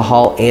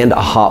alcohol and a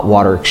hot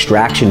water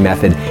extraction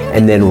method,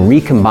 and then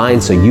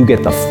recombine so you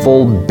get the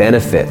full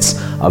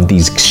benefits of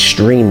these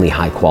extremely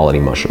high quality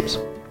mushrooms.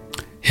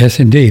 Yes,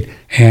 indeed.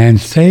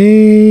 And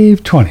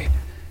Save 20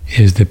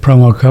 is the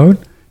promo code.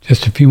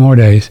 Just a few more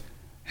days.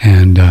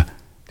 And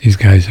these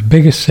guys, the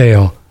biggest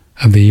sale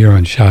of the year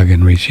on chaga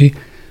and reishi.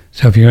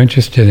 So if you're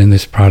interested in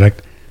this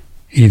product,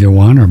 either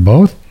one or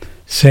both,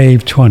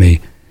 Save 20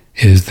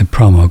 is the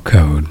promo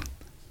code.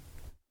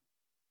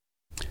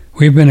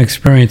 We've been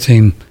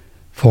experiencing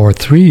for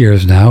 3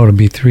 years now, it'll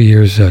be 3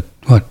 years,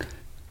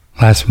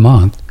 last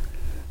month,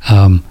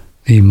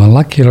 the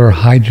molecular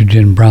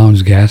hydrogen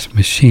Brown's gas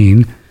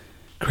machine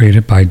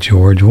created by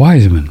George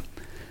Wiseman.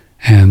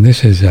 And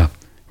this is a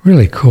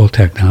really cool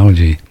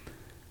technology.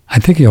 I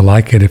think you'll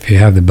like it if you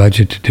have the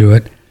budget to do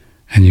it,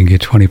 and you can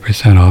get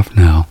 20% off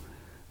now.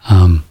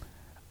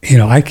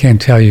 I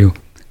can't tell you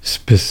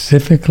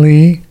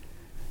specifically,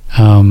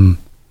 I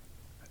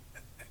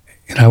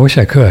wish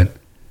I could,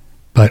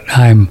 but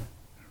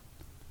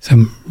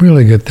some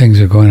really good things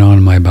are going on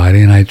in my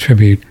body, and I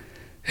attribute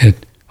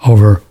it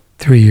over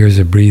 3 years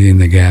of breathing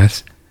the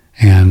gas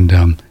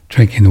and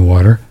drinking the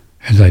water,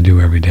 as I do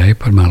every day,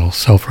 put my little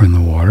sulfur in the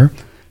water,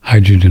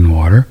 hydrogen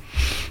water.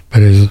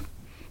 But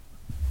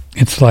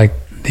it's like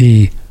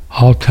the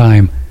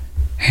all-time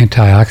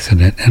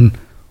antioxidant. And,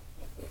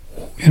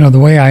 the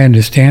way I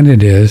understand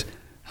it is,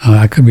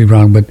 I could be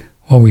wrong, but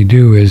what we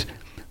do is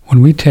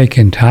when we take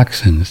in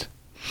toxins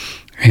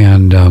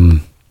and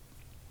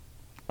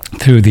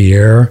through the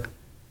air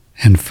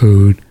and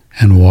food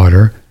and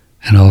water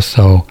and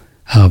also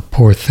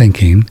poor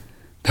thinking,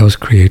 those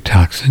create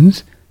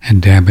toxins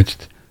and damage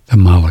the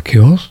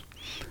molecules,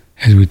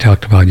 as we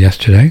talked about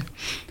yesterday.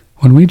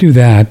 When we do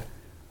that,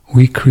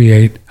 we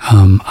create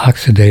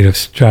oxidative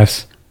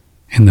stress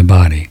in the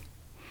body.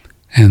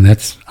 And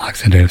that's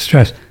oxidative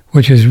stress,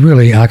 which is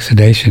really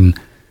oxidation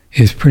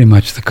is pretty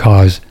much the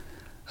cause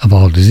of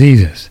all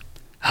diseases,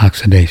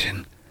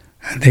 oxidation.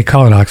 they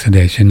call it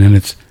oxidation, and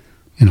it's,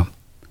 it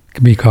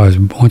can be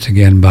caused once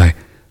again by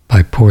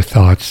poor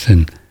thoughts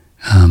and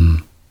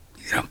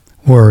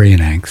worry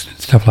and angst and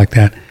stuff like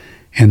that,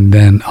 and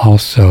then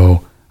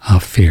also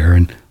fear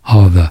and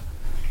all the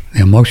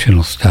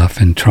emotional stuff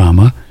and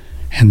trauma,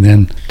 and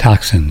then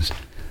toxins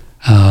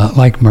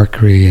like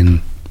mercury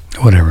and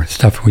whatever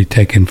stuff we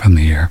take in from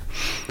the air.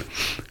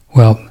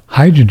 Well,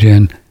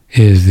 hydrogen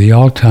is the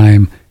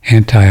all-time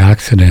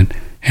antioxidant,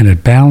 and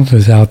it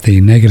balances out the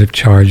negative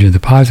charge and the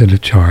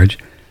positive charge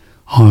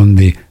on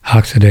the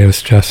oxidative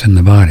stress in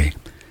the body.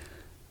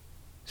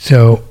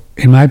 So,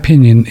 in my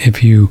opinion,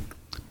 if you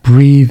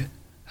breathe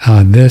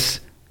this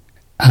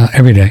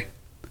every day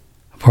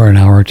for an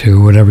hour or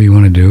two, whatever you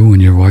want to do when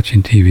you're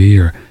watching TV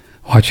or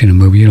watching a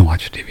movie. You don't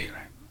watch TV,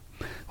 right?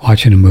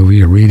 Watching a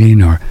movie or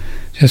reading, or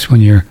just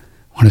when you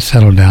want to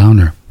settle down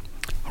or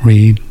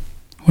read,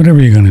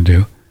 whatever you're going to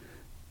do.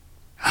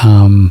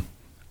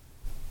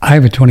 I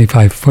have a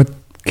 25-foot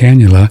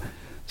cannula,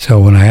 so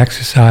when I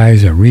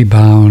exercise or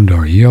rebound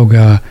or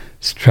yoga,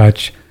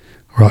 stretch,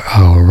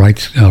 or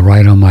write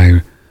on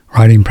my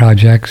writing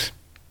projects,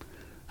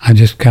 I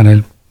just kind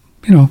of,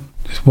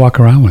 just walk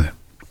around with it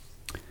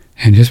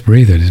and just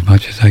breathe it as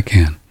much as I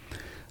can.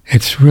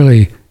 It's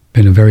really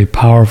been a very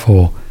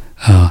powerful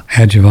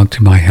adjunct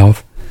to my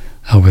health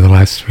over the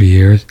last 3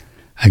 years.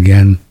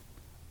 Again,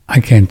 I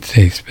can't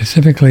say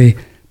specifically,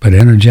 but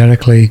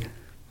energetically,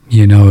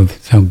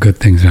 some good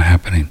things are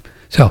happening.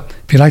 So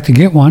if you'd like to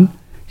get one,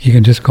 you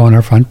can just go on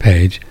our front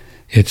page.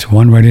 It's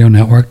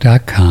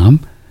oneradionetwork.com.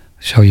 I'll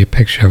show you a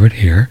picture of it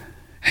here,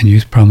 and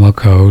use promo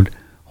code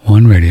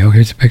OneRadio.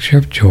 Here's a picture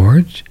of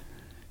George.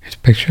 Here's a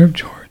picture of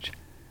George.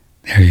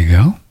 There you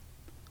go.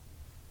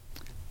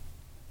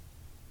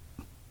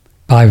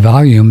 By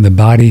volume, the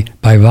body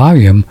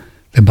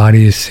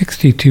is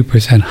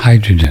 62%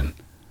 hydrogen.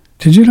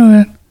 Did you know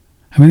that?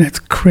 I mean, that's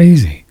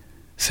crazy.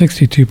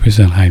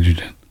 62%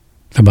 hydrogen,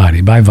 the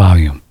body, by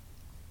volume.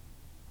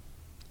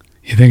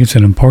 You think it's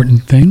an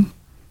important thing?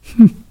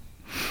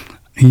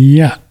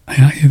 Yeah.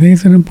 You think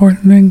it's an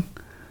important thing?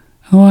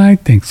 Oh, I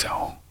think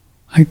so.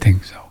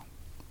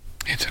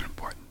 It's an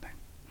important thing.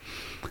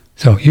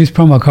 So use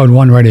promo code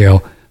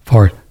OneRadio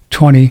for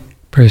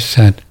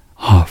 20%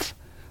 off.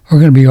 We're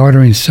going to be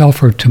ordering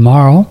sulfur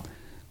tomorrow.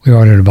 We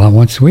ordered about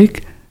once a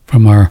week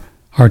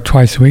or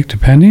twice a week,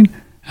 depending.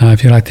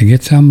 If you'd like to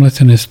get some,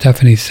 listen to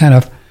Stephanie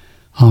Seneff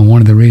on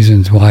one of the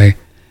reasons why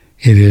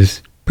it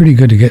is pretty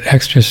good to get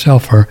extra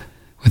sulfur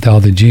with all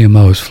the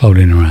GMOs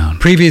floating around.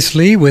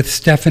 Previously with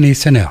Stephanie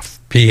Seneff,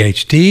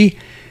 PhD,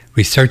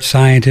 research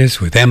scientist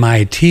with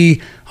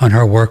MIT, on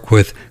her work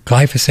with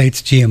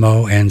glyphosates,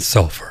 GMO, and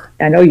sulfur.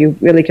 I know you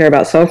really care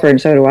about sulfur, and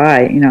so do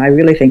I. I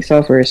really think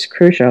sulfur is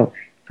crucial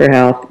for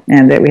health,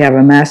 and that we have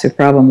a massive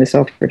problem with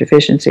sulfur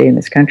deficiency in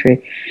this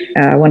country.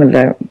 One of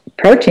the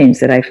proteins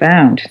that I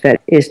found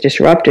that is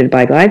disrupted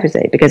by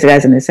glyphosate, because it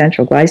has an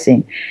essential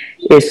glycine,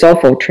 is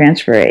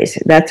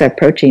sulfotransferase. That's a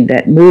protein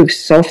that moves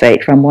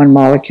sulfate from one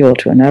molecule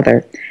to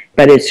another.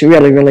 But it's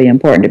really, really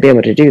important to be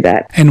able to do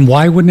that. And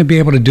why wouldn't it be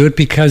able to do it?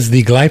 Because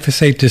the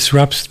glyphosate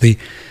disrupts the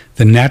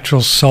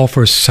natural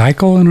sulfur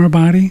cycle in our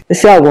body? The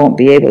cell won't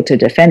be able to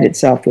defend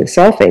itself with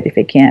sulfate if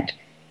it can't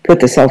put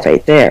the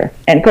sulfate there.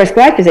 And of course,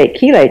 glyphosate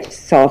chelates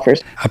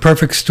sulfurs. A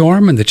perfect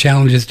storm in the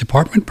challenges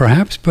department,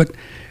 perhaps, but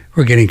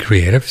we're getting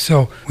creative.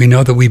 So we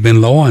know that we've been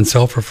low on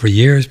sulfur for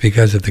years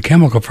because of the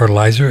chemical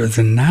fertilizers,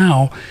 and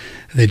now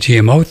the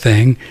GMO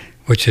thing,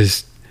 which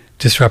is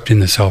disrupting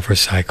the sulfur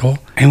cycle.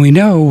 And we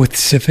know with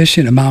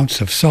sufficient amounts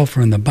of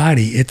sulfur in the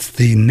body, it's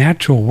the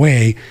natural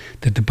way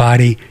that the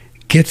body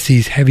gets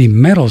these heavy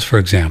metals, for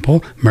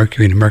example,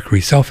 mercury and mercury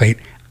sulfate,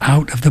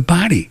 out of the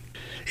body,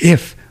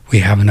 if we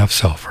have enough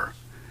sulfur.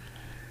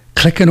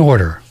 Click and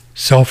order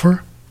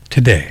sulfur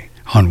today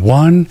on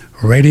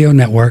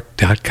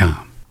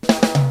OneRadioNetwork.com.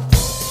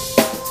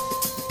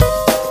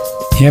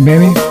 Yeah,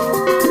 baby?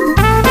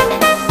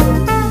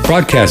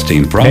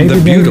 Broadcasting from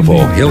the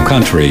beautiful Hill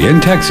Country in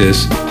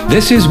Texas,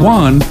 this is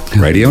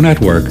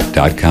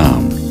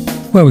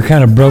OneRadioNetwork.com. Well, we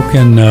kind of broke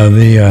in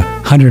the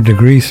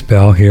 100-degree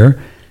spell here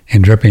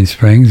in Dripping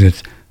Springs.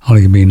 It's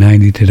only going to be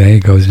 90 today.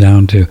 It goes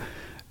down to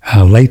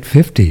late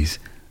 50s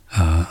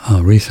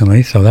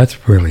recently, so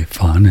that's really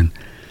fun. And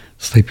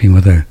sleeping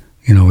with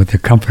with the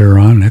comforter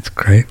on, that's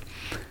great.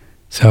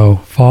 So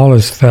fall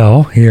is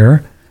fell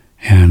here,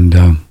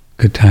 and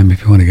good time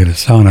if you want to get a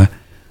sauna.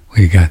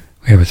 We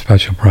have a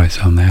special price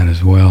on that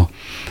as well.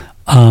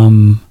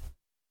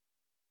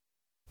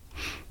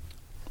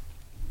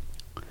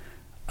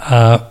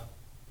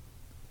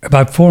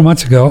 About 4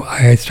 months ago,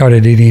 I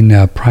started eating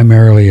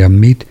primarily a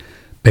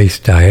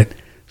meat-based diet.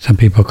 Some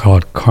people call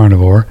it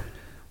carnivore.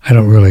 I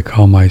don't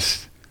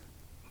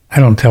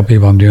tell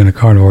people I'm doing a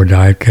carnivore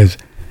diet because,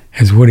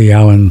 as Woody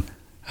Allen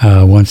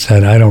once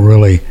said, I don't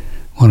really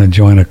want to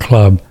join a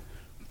club.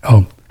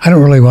 I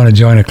don't really want to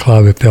join a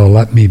club if they'll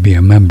let me be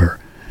a member,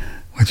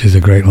 which is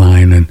a great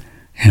line.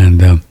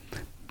 And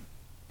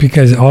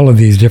because all of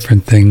these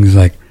different things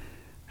like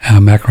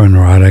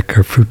macroneurotic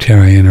or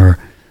fruitarian or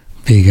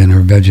vegan or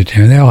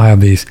vegetarian, they all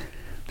have these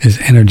there's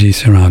energy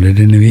surrounded,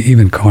 and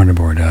even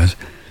carnivore does,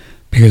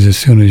 because as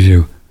soon as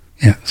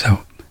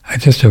so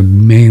it's just a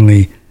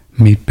mainly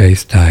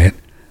meat-based diet.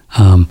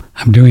 I'm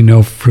doing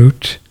no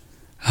fruit,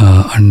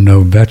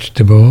 no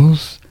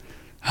vegetables,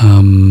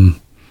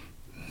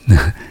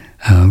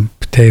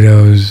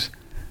 potatoes,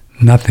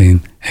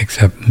 nothing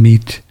except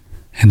meat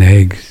and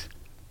eggs,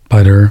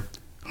 butter,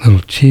 a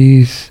little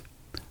cheese,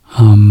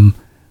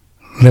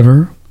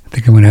 liver. I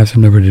think I'm going to have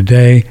some liver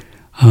today.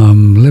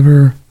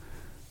 Liver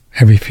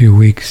every few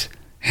weeks,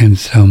 and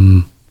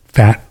some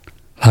fat,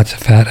 lots of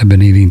fat. I've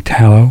been eating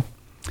tallow.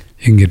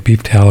 You can get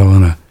beef tallow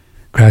on a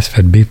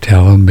grass-fed beef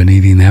tallow. I've been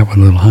eating that with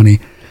a little honey.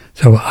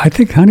 So I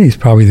think honey is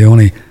probably the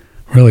only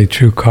really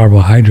true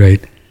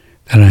carbohydrate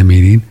that I'm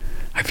eating.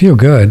 I feel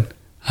good,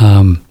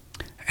 and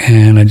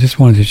I just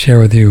wanted to share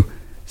with you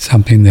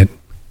something that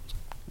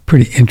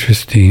pretty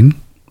interesting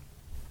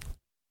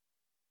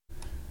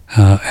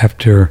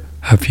after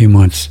a few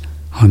months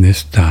on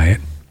this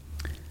diet.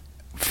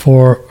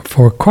 For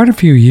quite a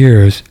few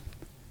years,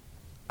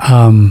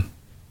 I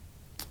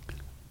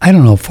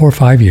don't know, 4 or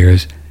 5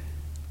 years,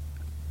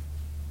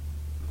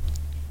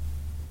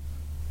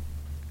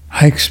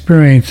 I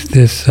experienced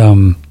this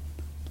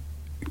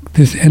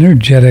this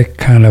energetic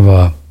kind of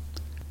a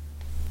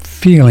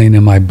feeling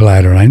in my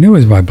bladder. I knew it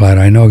was my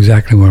bladder. I know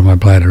exactly where my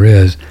bladder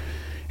is,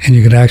 and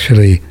you could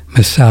actually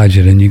massage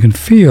it, and you can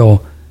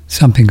feel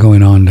something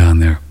going on down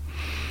there.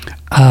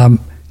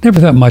 Never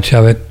thought much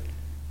of it.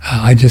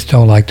 I just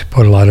don't like to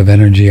put a lot of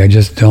energy. I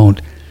just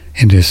don't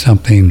into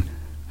something,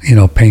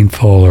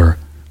 painful or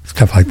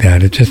stuff like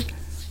that. It just,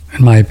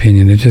 in my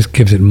opinion, it just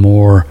gives it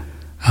more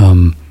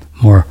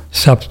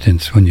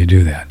substance when you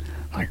do that.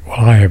 Like, well,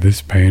 I have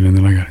this pain, and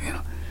then I got,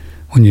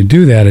 When you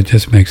do that, it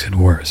just makes it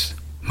worse,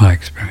 my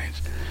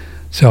experience.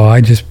 So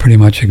I just pretty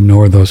much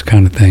ignore those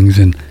kind of things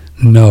and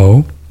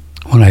know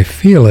when I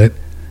feel it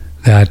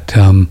that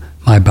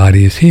my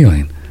body is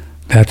healing.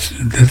 That's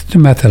the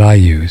method I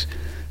use,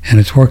 and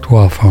it's worked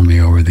well for me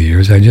over the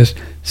years. I just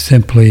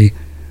simply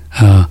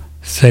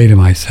say to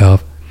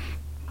myself,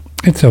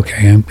 "It's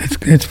okay.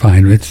 It's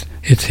fine.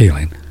 It's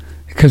healing,"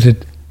 because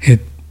it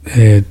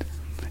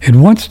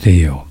wants to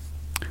heal.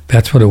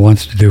 That's what it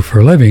wants to do for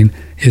a living,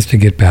 is to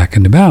get back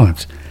into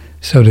balance.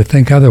 So to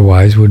think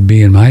otherwise would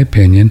be, in my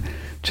opinion,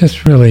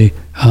 just really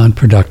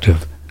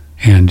unproductive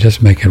and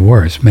just make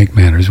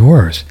matters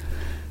worse.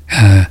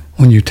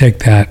 When you take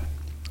that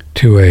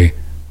to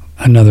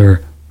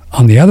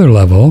on the other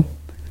level,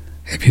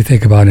 if you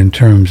think about in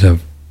terms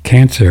of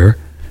cancer,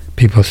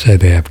 people say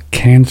they have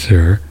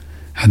cancer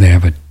and they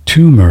have a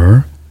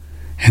tumor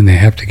and they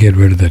have to get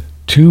rid of the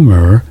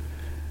tumor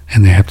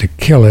and they have to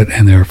kill it,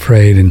 and they're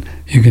afraid, and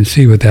you can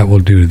see what that will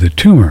do to the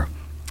tumor.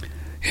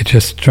 It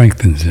just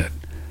strengthens it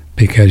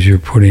because you're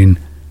putting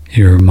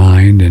your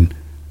mind and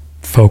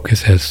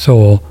focus as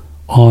soul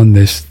on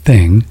this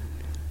thing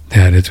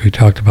that, as we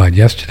talked about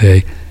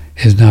yesterday,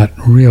 is not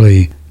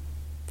really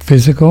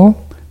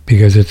physical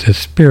because it's a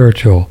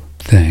spiritual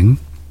thing.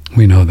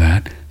 We know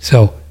that.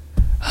 So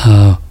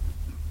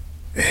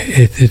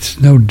it's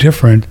no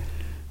different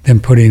than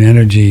putting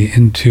energy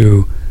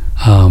into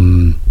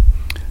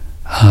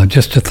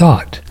just a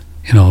thought,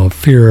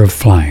 fear of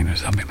flying or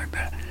something like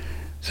that.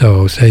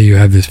 So say you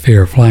have this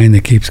fear of flying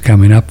that keeps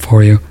coming up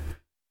for you,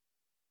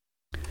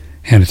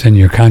 and it's in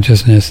your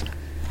consciousness,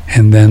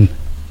 and then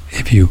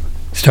if you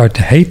start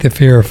to hate the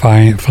fear of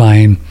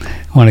flying,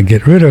 want to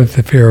get rid of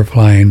the fear of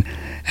flying,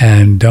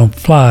 and don't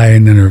fly,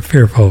 and then are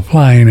fearful of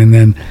flying, and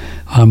then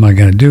what am I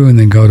going to do, and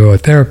then go to a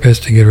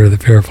therapist to get rid of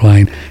the fear of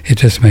flying, it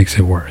just makes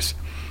it worse.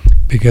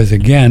 Because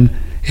again,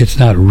 it's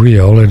not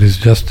real. It is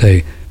just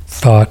a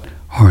thought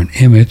or an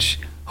image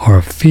or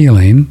a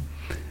feeling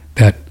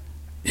that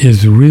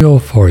is real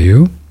for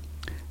you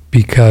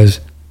because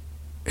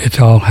it's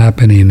all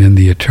happening in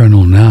the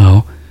eternal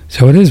now.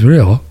 So it is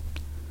real.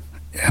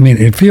 I mean,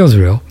 it feels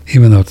real,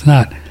 even though it's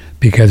not,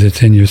 because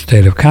it's in your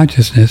state of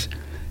consciousness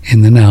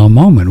in the now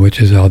moment, which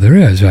is all there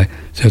is, right?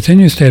 So it's in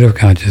your state of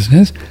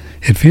consciousness.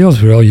 It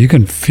feels real. You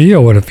can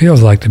feel what it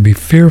feels like to be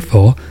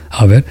fearful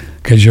of it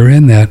because you're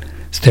in that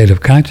state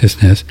of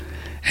consciousness.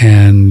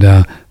 And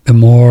the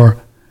more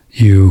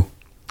you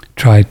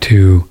try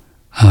to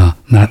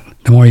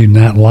the more you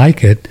not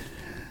like it,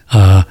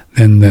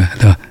 then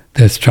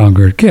the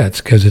stronger it gets,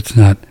 because it's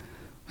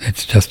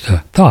just a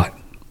thought.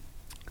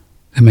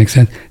 That makes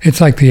sense? It's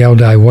like the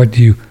old eye, what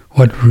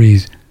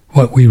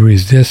we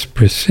resist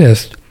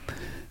persists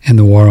in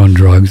the war on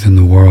drugs and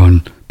the war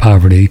on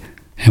poverty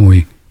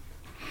and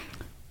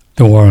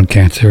the war on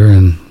cancer,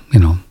 and you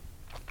know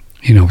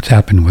what's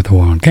happened with the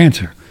war on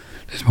cancer.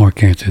 There's more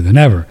cancer than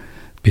ever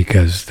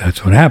because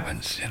that's what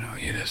happens.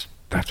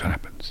 That's what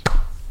happens.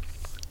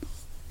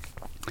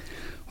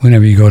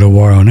 Whenever you go to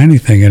war on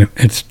anything,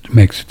 it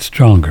makes it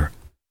stronger.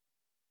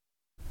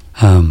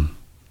 It's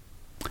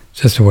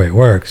just the way it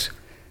works.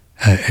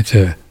 It's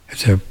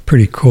a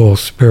pretty cool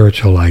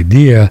spiritual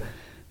idea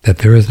that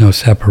there is no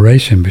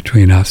separation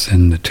between us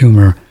and the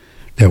tumor,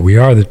 that we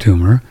are the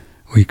tumor,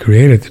 we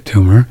created the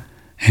tumor,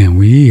 and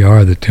we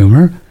are the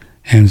tumor.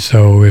 And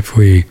so if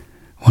we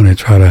want to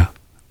try to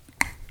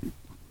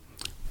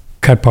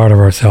cut part of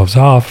ourselves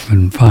off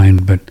and fine,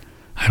 but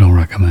I don't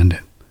recommend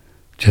it.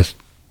 Just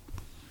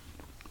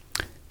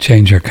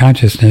change your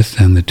consciousness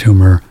and the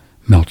tumor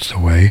melts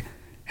away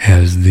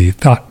as the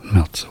thought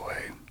melts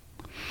away.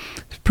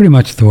 It's pretty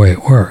much the way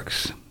it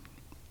works.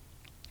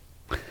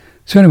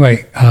 So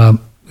anyway, I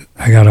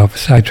got off a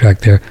sidetrack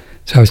there.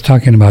 So I was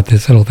talking about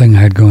this little thing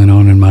I had going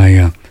on in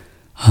my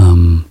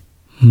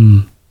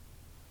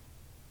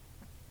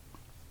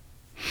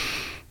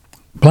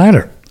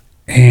bladder.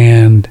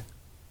 And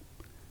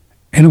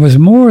it was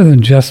more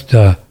than just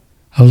a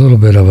little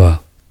bit of a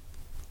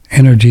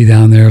energy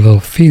down there, a little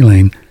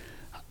feeling.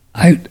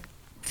 I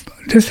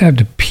just had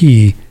to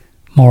pee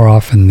more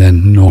often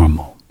than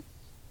normal.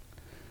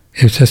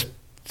 It was just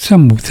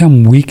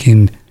some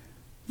weakened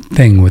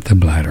thing with the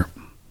bladder.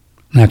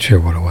 Not sure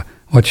what it was.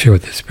 Not sure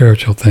what the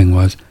spiritual thing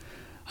was.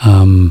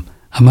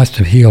 I must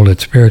have healed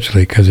it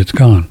spiritually because it's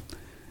gone.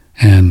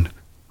 And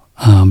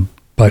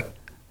but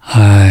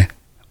I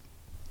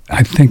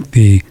think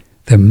the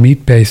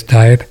meat-based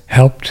diet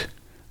helped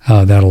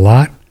that a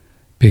lot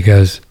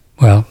because,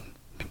 well,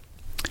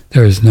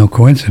 there's no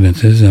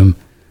coincidences.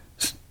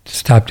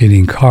 Stopped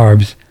eating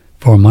carbs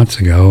 4 months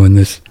ago, and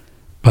this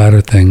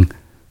bladder thing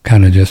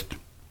kind of just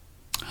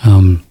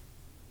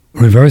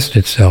reversed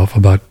itself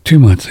about 2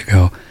 months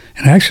ago.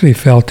 And I actually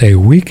felt a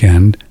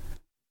weekend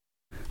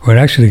where it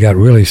actually got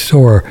really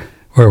sore,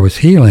 where it was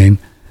healing,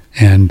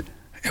 and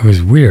it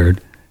was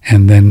weird,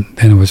 and then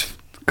it was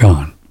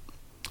gone.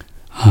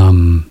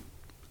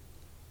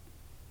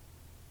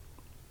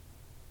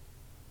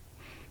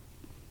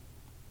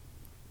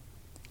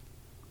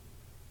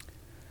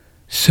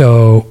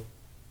 So,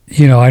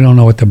 I don't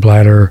know what the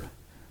bladder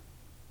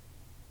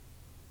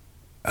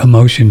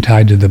emotion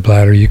tied to the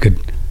bladder. You could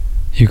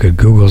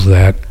Google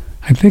that.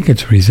 I think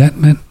it's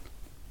resentment,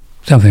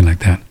 something like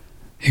that.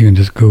 You can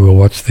just Google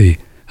what's the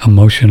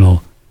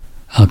emotional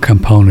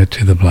component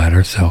to the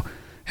bladder. So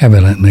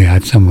evidently I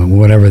had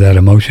whatever that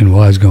emotion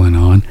was going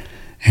on,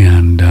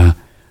 and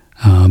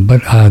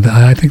but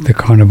I think the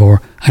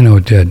carnivore. I know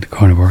it did.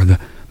 The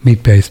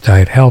meat-based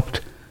diet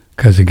helped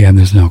because again,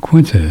 there's no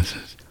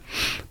coincidences.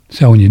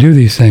 So when you do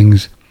these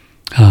things,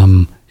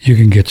 you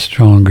can get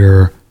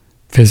stronger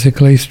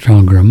physically,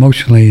 stronger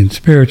emotionally and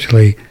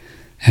spiritually,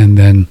 and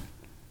then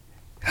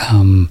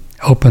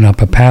open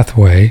up a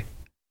pathway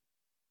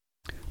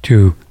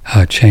to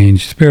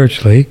change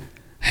spiritually,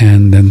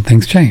 and then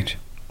things change.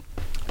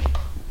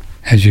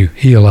 As you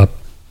heal up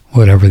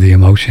whatever the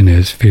emotion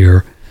is,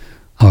 fear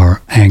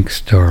or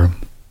angst or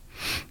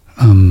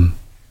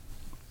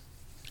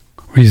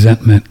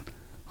resentment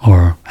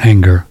or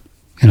anger,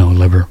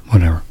 liver,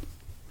 whatever.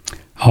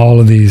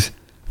 All these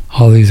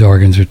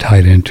organs are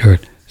tied into a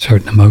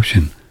certain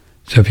emotion.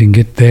 So if you can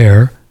get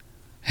there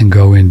and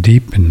go in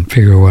deep and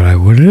figure out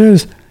what it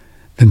is,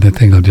 then the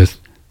thing will just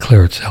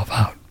clear itself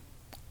out.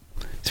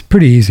 It's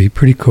pretty easy,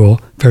 pretty cool,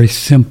 very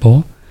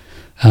simple,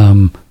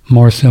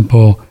 more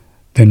simple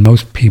than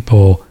most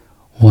people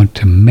want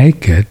to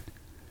make it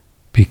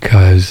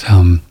because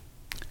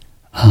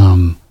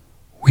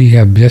we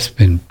have just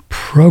been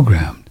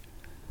programmed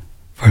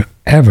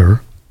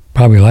forever,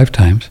 probably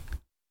lifetimes,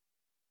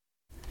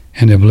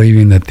 into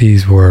believing that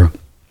these were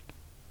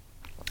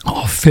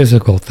all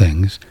physical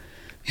things.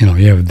 You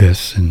have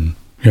this, and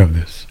you have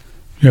this,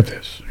 you have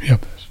this, you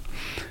have this.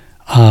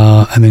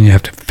 And then you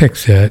have to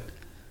fix it,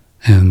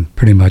 and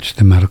pretty much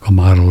the medical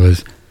model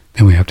is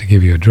then we have to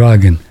give you a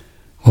drug, and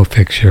we'll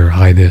fix your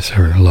high this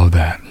or low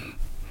that, and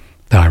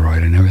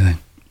thyroid and everything.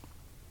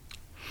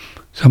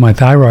 So my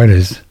thyroid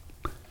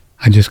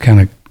I just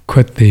kind of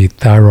quit the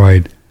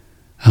thyroid,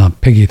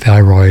 piggy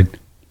thyroid.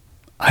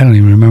 I don't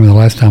even remember the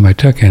last time I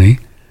took any.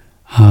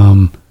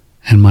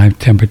 And my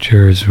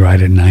temperature is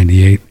right at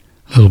 98,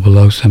 a little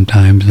below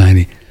sometimes,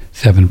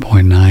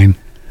 97.9,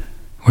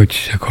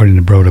 which according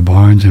to Broda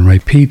Barnes and Ray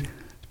Peat, is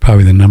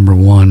probably the number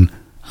one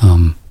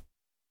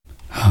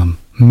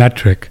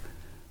metric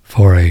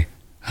for a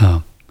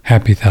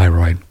happy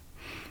thyroid.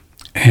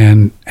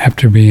 And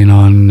after being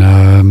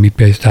on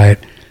meat-based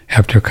diet,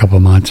 after a couple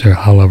of months or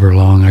however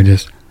long, I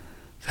just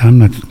said, I'm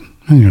not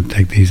going to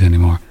take these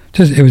anymore.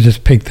 It was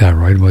just pig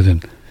thyroid, it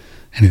wasn't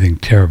anything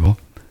terrible.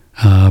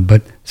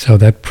 But so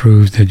that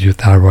proves that your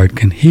thyroid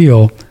can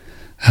heal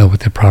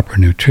with the proper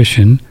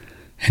nutrition,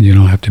 and you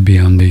don't have to be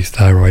on these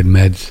thyroid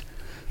meds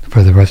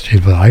for the rest of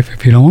your life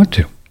if you don't want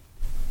to.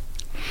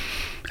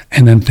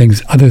 And then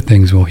other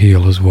things will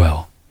heal as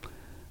well.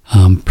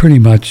 Pretty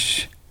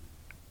much,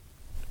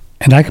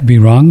 and I could be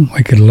wrong,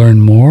 I could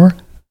learn more,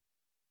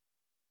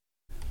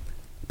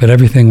 but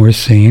everything we're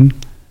seeing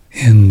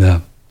in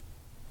the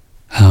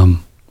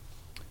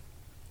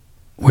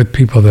with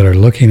people that are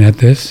looking at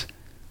this,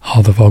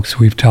 all the folks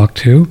we've talked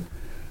to,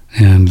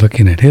 and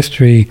looking at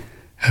history,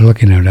 and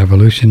looking at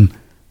evolution,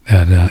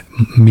 that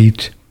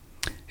meat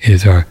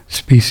is our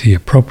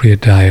species-appropriate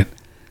diet,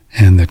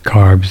 and that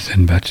carbs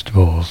and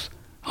vegetables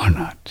are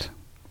not.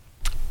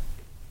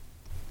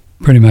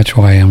 Pretty much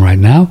where I am right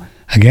now.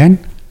 Again,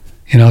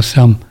 they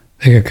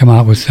could come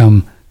out with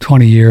some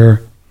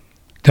 20-year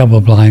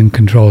double-blind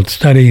controlled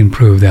study and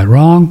prove that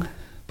wrong,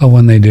 But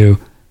when they do,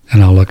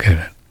 then I'll look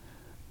at it.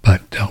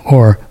 But,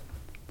 or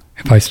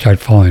if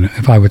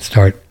I would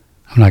start,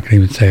 I'm not going to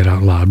even say it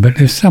out loud, but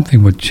if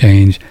something would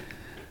change,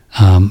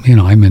 I'm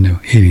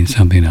into eating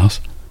something else.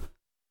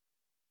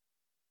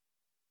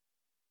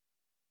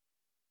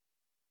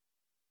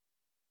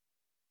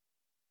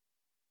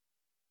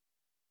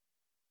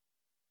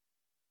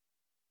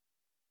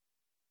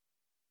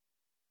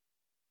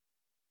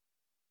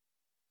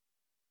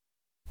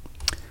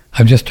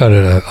 I've just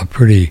started a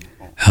pretty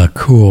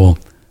cool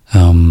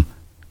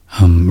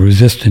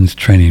resistance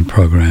training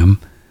program.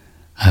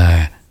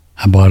 I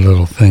bought a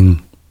little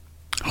thing,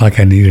 like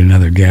I needed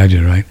another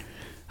gadget, right?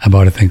 I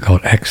bought a thing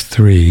called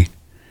X3.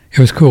 It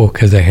was cool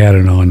because they had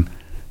it on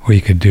where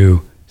you could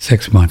do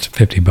 6 months,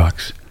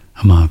 $50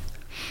 a month.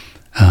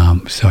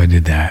 So I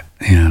did that,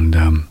 and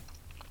a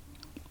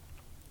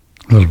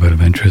little bit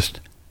of interest.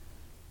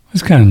 It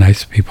was kind of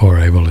nice people were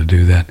able to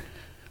do that.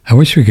 I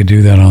wish we could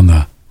do that on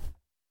the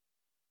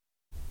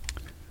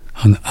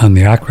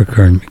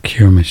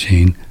AquaCure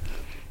machine.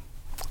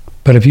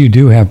 But if you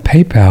do have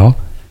PayPal,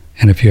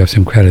 and if you have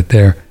some credit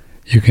there,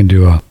 you can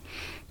do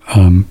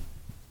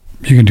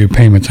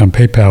payments on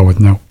PayPal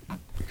with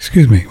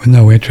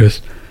no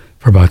interest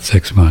for about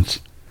 6 months,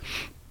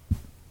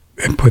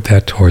 and put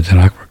that towards an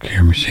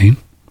AquaCure machine.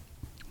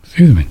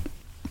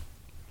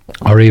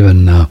 Or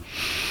even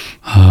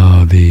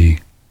the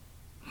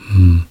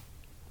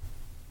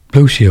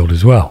Blue Shield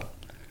as well.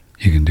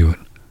 You can do it.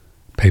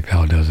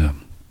 PayPal does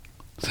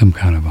some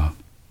kind of a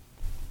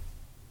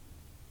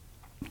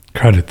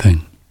credit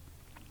thing.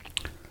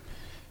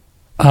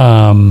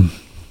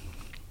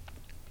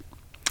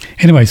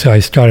 Anyway, so I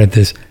started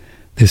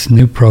this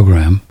new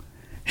program,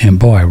 and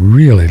boy, I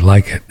really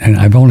like it. And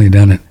I've only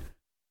done it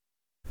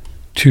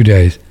 2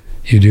 days.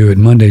 You do it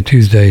Monday,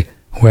 Tuesday,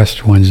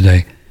 West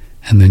Wednesday,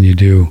 and then you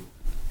do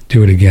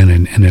it again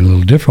in a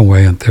little different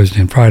way on Thursday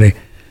and Friday,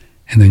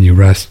 and then you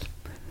rest.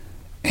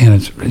 And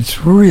it's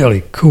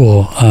really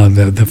cool.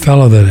 The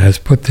fellow that has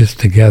put this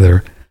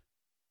together,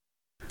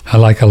 I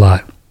like a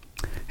lot.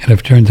 And if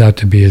it turns out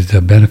to be as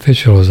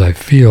beneficial as I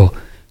feel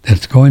that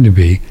it's going to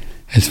be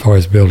as far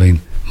as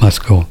building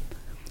muscle,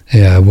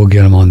 yeah, we'll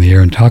get him on the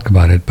air and talk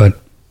about it. But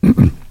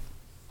and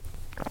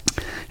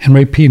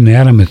Ray Pete and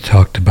Adam has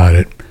talked about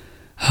it.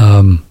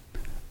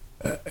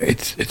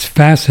 It's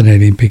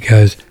fascinating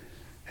because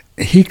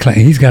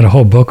he's got a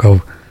whole book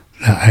of,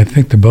 I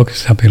think the book is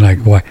something like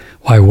why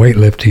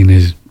weightlifting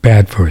is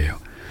bad for you.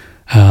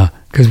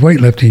 Because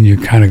weightlifting, you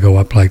kind of go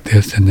up like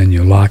this and then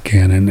you lock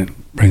in and then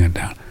bring it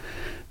down.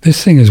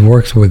 This thing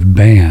works with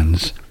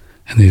bands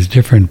and these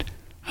different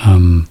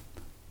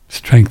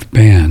strength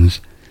bands,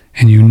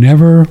 and you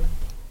never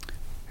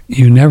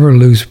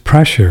lose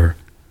pressure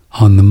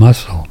on the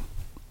muscle.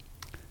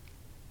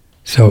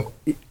 So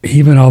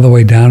even all the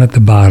way down at the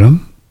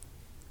bottom,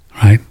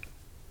 right?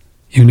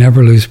 You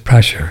never lose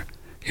pressure.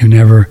 You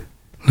never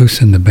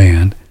loosen the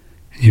band.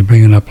 And you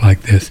bring it up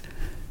like this.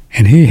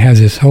 And he has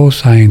this whole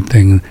science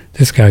thing.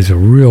 This guy's a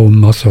real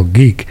muscle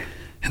geek.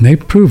 And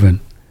they've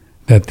proven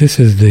that this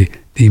is the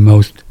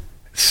most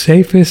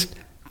safest,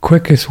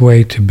 quickest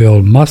way to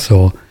build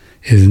muscle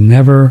is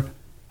never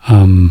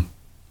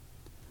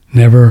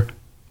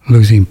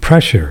losing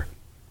pressure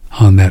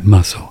on that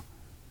muscle.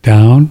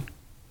 Down,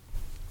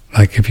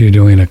 like if you're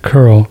doing a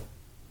curl,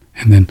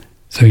 and then,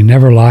 so you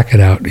never lock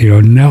it out.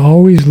 You're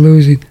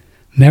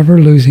never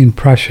losing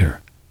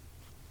pressure.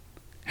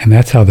 And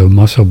that's how the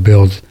muscle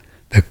builds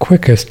the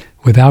quickest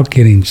without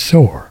getting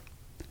sore.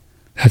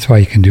 That's why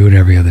you can do it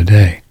every other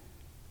day.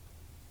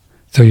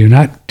 So you're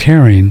not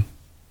tearing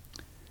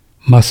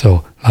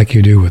muscle like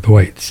you do with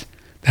weights.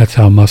 That's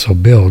how muscle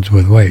builds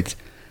with weights.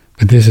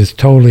 But this is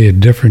totally a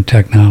different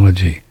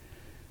technology.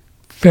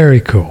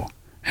 Very cool.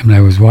 I mean,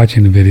 I was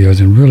watching the videos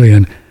and really,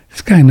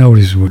 this guy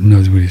knows what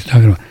he's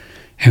talking about.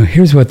 And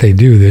here's what they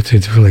do.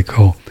 It's really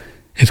cool.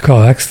 It's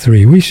called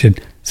X3. We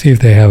should see if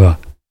they have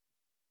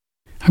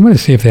I'm going to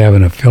see if they have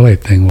an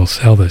affiliate thing. We'll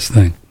sell this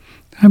thing.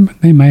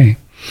 They may.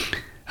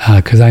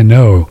 Because I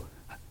know,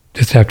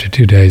 just after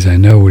 2 days, I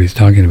know what he's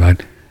talking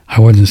about. I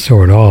wasn't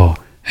sore at all.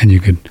 And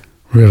you could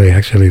really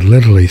actually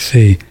literally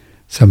see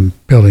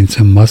building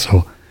some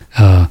muscle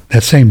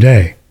that same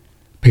day,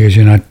 because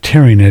you're not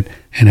tearing it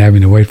and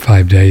having to wait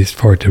 5 days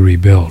for it to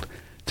rebuild.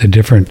 It's a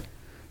different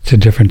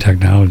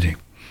technology.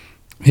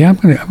 Yeah, I'm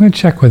gonna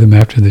check with them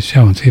after the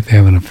show and see if they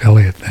have an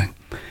affiliate thing.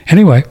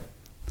 Anyway,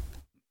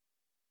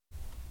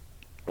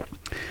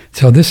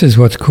 so this is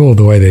what's cool,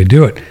 the way they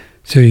do it.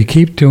 So you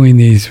keep doing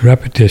these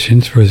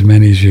repetitions for as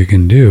many as you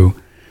can do,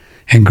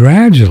 and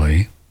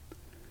gradually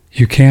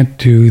you can't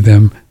do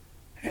them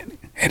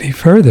any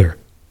further.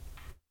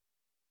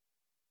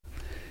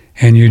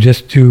 And you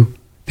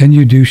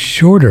do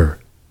shorter,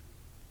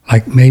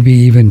 like maybe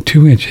even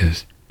 2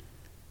 inches.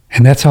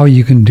 And that's all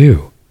you can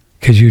do.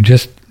 Because we're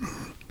not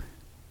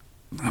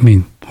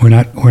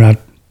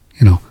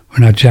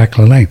Jack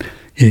LaLanne.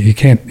 You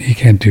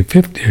can't do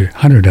 50 or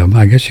 100 of them.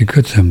 I guess you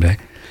could someday.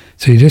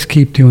 So you just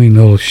keep doing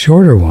little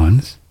shorter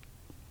ones,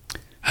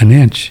 1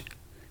 inch,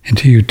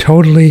 until you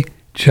totally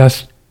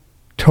just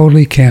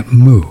totally can't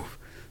move.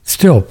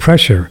 Still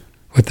pressure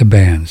with the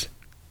bands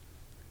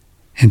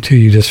until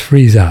you just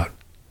freeze out.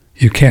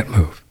 You can't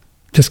move.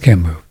 Just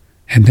can't move.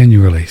 And then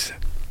you release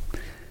it.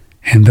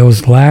 And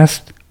those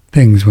last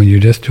things when you're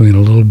just doing a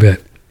little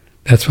bit,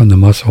 that's when the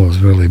muscle is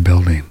really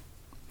building.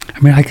 I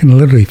mean, I can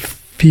literally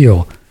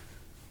feel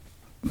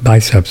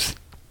biceps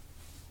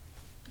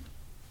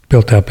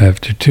built up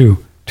after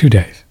two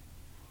days.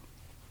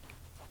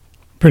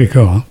 Pretty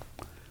cool, huh?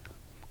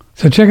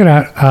 So check it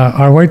out.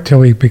 I'll wait till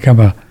we become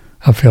a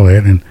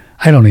affiliate, and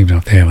I don't even know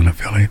if they have an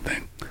affiliate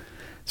thing.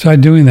 So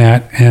I'm doing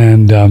that,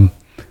 and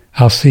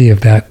I'll see if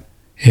that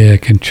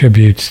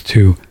contributes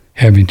to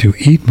having to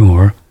eat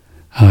more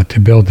to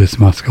build this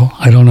muscle.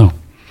 I don't know,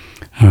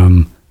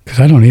 because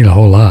I don't eat a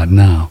whole lot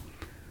now.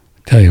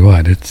 I'll tell you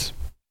what, it's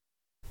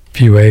a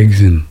few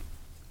eggs, and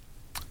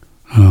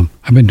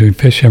I've been doing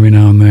fish every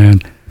now and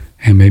then,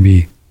 and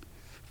maybe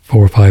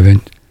 4 or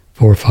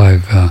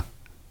 5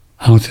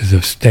 ounces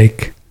of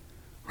steak,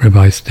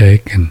 ribeye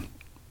steak, and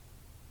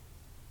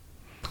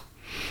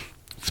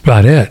that's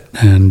about it.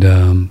 And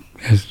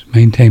has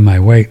maintained my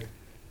weight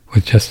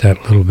with just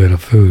that little bit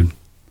of food.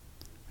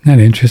 Isn't that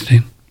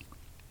interesting?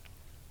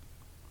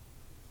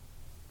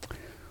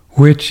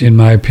 Which, in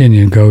my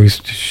opinion, goes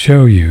to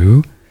show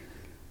you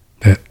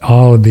that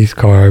all of these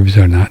carbs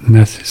are not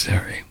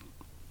necessary.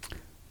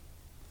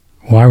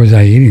 Why was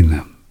I eating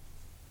them?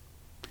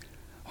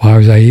 Why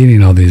was I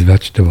eating all these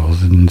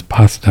vegetables and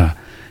pasta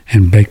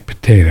and baked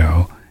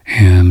potato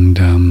and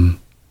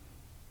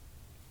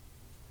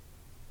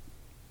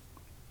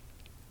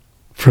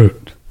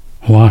fruit?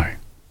 Why?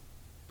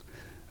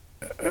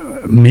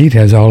 Meat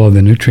has all of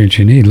the nutrients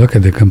you need. Look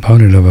at the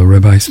component of a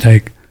ribeye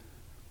steak.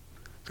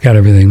 It's got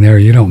everything there.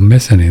 You don't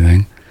miss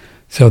anything.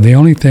 So the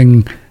only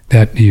thing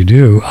that you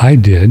do, I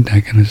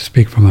can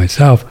speak for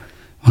myself,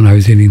 when I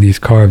was eating these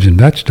carbs and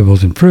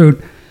vegetables and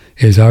fruit,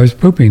 is I was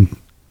pooping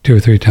 2 or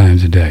 3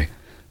 times a day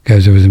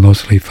because it was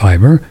mostly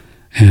fiber.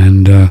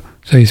 And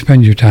so you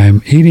spend your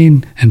time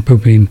eating and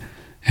pooping,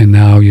 and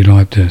now you don't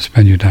have to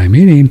spend your time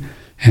eating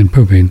and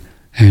pooping,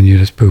 and you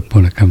just poop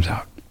when it comes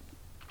out.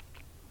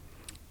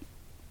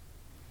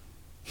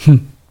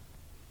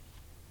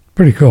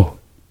 Pretty cool.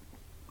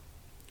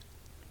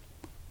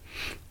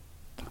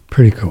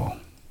 Pretty cool.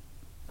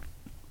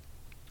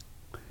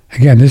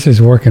 Again, this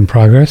is work in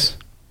progress.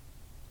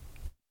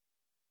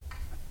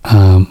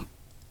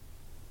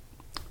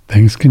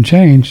 Things can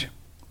change.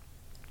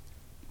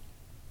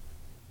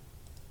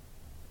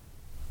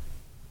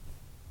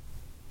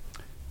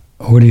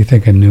 What do you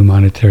think a new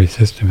monetary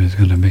system is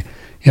going to be?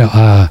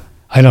 I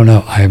don't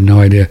know. I have no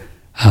idea.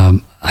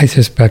 I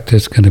suspect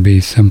it's going to be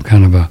some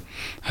kind of a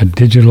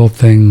digital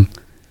thing,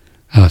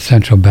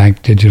 central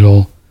bank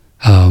digital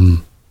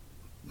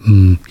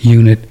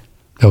unit.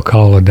 They'll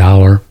call a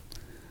dollar.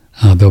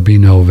 There'll be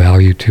no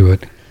value to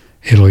it.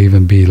 It'll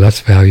even be less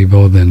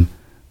valuable than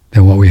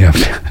what we have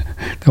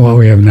than what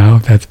we have now,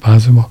 if that's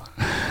possible.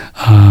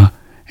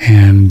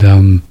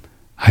 And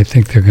I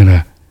think they're going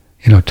to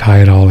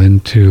tie it all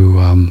into.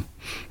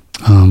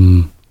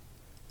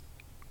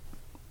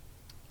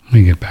 Let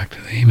me get back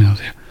to the emails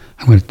here.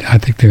 I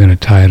think they're going to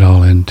tie it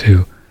all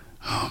into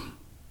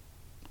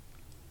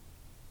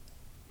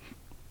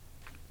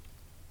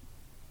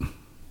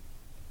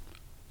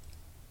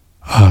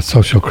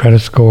social credit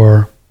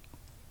score.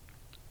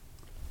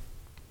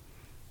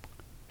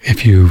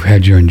 If you've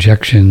had your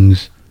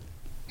injections,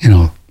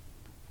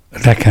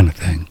 that kind of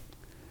thing.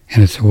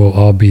 And it will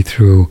all be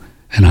through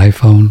an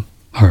iPhone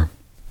or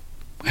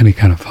any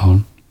kind of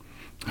phone.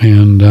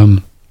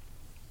 And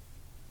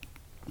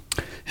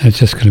it's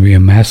just going to be a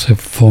massive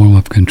form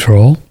of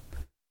control.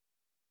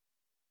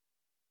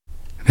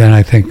 Then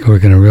I think we're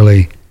going to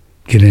really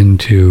get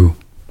into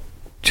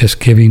just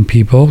giving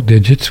people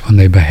digits when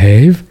they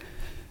behave,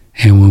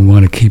 and we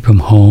want to keep them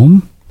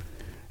home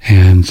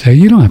and say,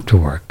 you don't have to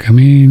work. I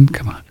mean,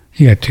 come on.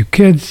 You got 2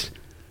 kids.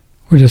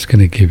 We're just going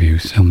to give you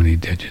so many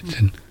digits.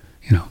 And,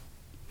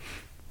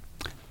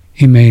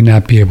 you may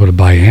not be able to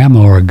buy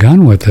ammo or a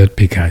gun with it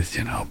because,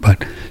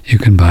 but you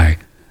can buy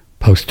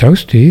Post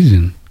Toasties.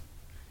 And,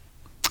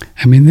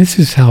 I mean, this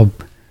is how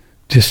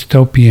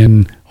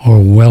dystopian,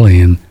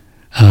 Orwellian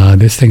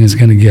this thing is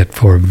going to get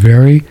for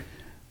very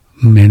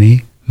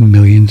many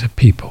millions of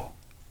people.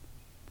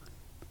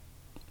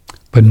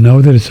 But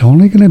know that it's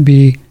only going to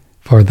be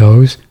for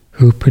those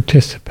who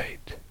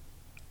participate.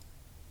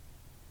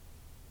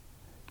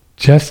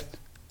 Just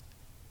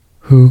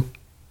who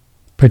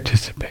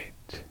participate.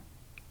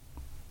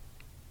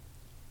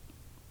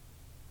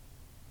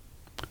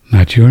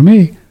 Not you or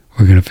me.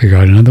 We're going to figure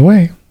out another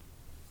way.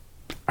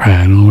 I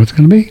don't know what it's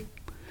going to be.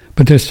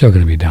 But there's still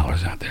going to be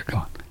dollars out there.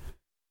 Come on.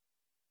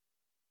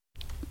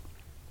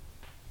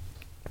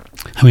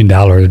 I mean,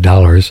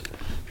 dollars.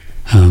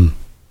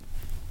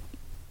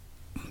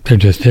 There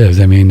just is.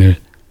 I mean,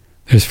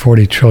 there's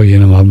 40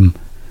 trillion of them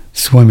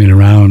swimming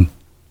around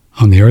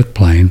on the earth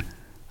plane.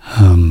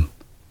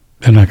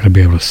 They're not going to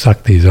be able to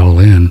suck these all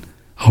in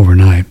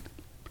overnight.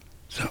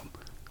 So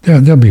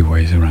there'll be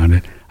ways around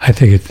it. I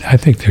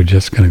think they're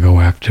just going to go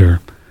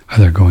after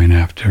they're going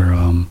after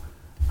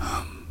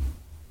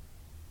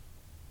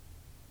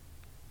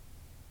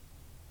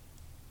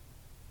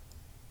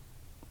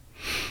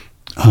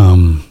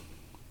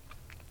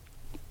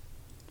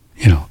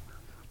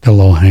the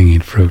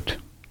low-hanging fruit.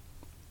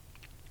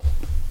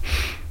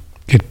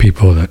 Get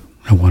people that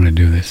want to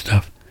do this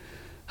stuff.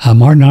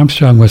 Martin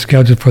Armstrong was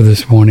scheduled for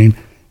this morning,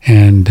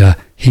 and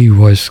he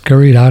was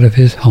scurried out of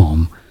his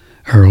home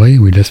early.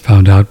 We just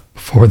found out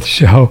before the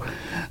show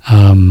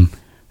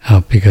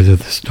because of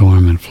the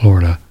storm in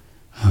Florida.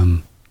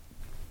 I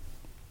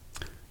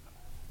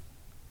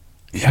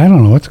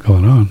don't know what's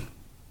going on.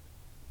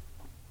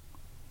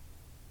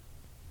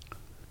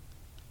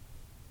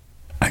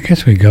 I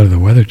guess we go to the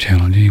Weather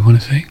Channel. Do you want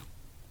to see?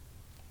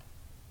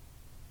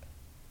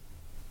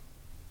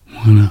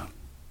 Why not?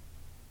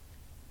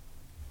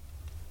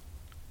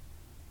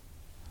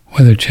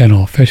 Weather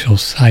Channel official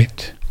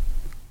site.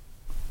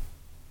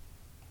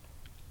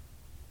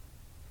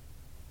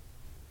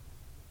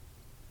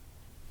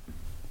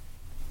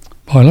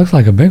 Boy, it looks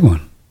like a big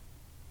one.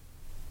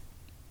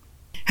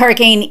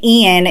 Hurricane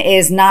Ian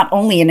is not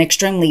only an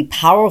extremely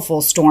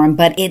powerful storm,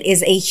 but it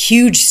is a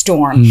huge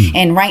storm.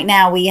 And right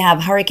now we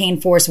have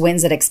hurricane force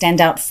winds that extend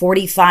out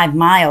 45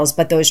 miles,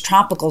 but those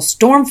tropical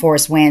storm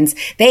force winds,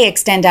 they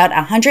extend out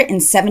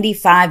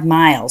 175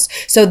 miles.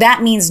 So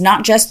that means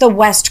not just the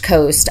west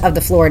coast of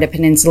the Florida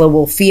Peninsula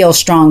will feel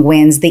strong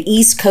winds, the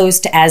east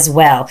coast as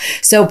well.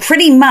 So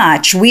pretty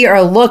much we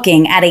are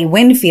looking at a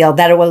wind field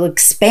that will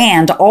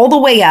expand all the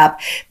way up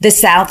the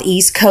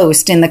southeast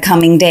coast in the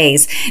coming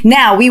days.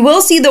 Now we will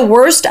see the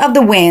worst of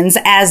the winds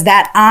as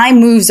that eye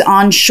moves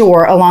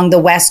onshore along the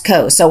west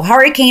coast. So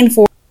hurricane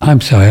force. I'm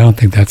sorry, I don't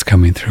think that's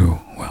coming through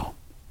well.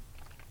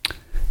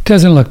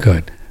 Doesn't look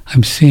good.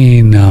 I'm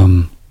seeing,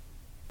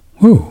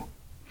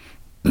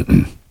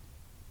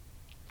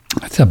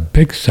 that's a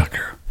big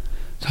sucker.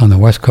 It's on the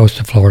west coast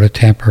of Florida,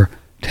 Tampa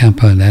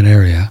in that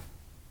area.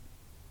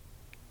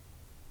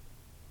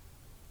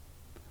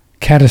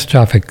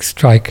 Catastrophic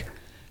strike,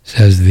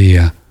 says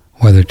the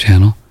Weather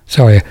Channel.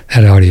 Sorry,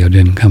 that audio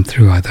didn't come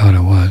through. I thought it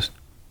was.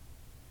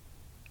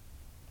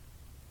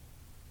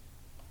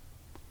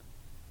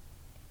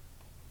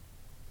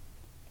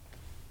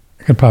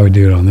 I could probably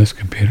do it on this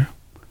computer,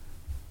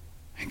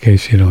 in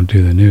case you don't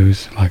do the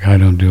news like I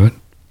don't do it.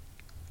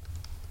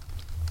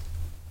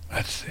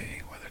 Let's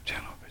see, Weather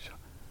Channel official.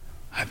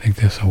 I think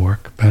this will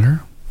work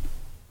better.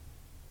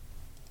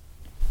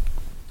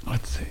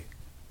 Let's see.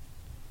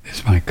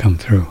 This might come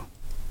through.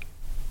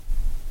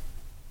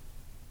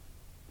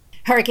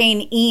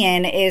 Hurricane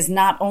Ian is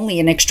not only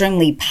an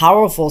extremely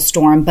powerful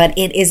storm, but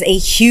it is a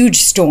huge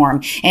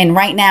storm. And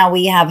right now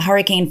we have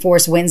hurricane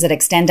force winds that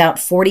extend out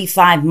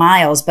 45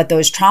 miles, but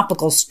those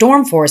tropical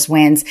storm force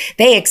winds,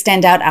 they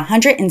extend out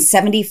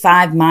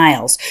 175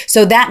 miles.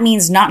 So that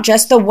means not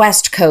just the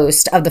west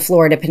coast of the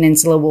Florida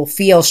Peninsula will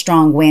feel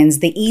strong winds,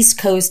 the east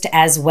coast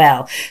as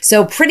well.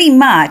 So pretty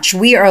much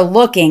we are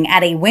looking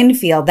at a wind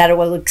field that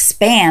will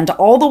expand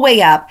all the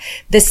way up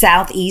the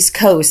southeast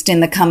coast in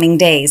the coming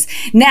days.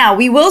 Now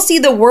we will see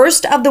the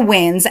worst of the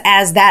winds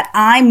as that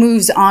eye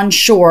moves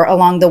onshore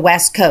along the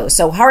west coast.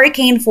 So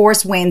hurricane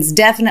force winds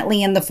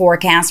definitely in the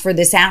forecast for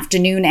this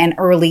afternoon and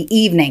early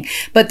evening.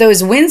 But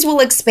those winds will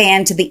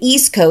expand to the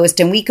east coast,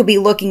 and we could be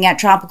looking at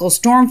tropical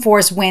storm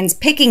force winds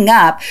picking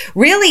up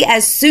really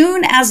as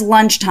soon as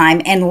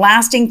lunchtime and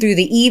lasting through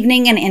the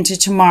evening and into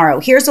tomorrow.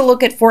 Here's a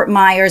look at Fort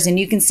Myers, and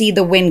you can see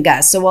the wind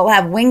gusts. So we'll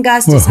have wind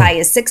gusts as high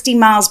as 60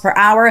 miles per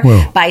hour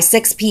by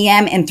 6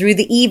 p.m. and through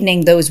the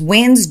evening. Those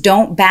winds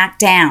don't back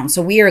down.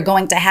 So we are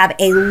going to have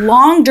a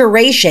long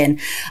duration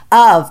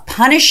of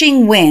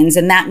punishing winds,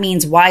 and that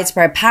means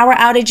widespread power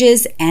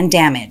outages and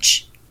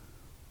damage.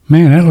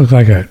 Man, that looks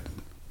like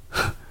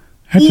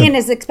Ian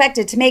is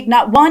expected to make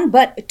not one,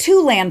 but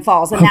two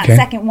landfalls, and that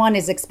second one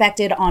is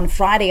expected on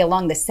Friday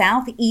along the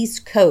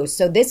southeast coast.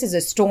 So this is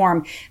a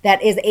storm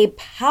that is a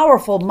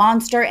powerful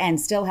monster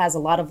and still has a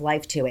lot of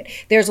life to it.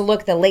 There's a look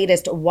at the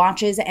latest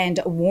watches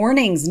and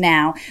warnings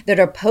now that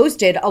are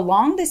posted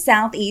along the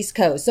southeast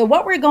coast. So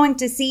what we're going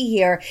to see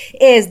here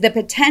is the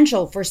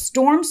potential for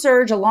storm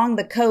surge along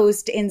the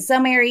coast in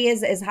some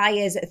areas as high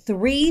as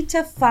 3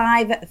 to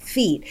 5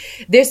 feet.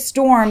 This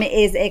storm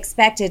is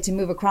expected to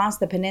move across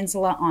the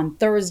peninsula on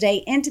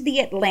Thursday into the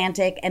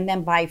Atlantic, and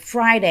then by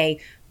Friday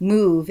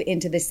move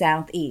into the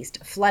southeast.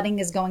 Flooding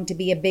is going to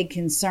be a big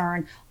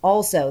concern.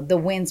 Also, the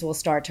winds will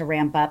start to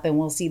ramp up, and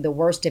we'll see the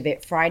worst of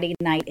it Friday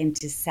night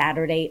into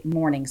Saturday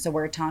morning. So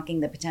we're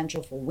talking the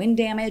potential for wind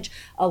damage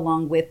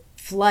along with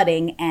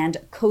flooding and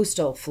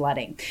coastal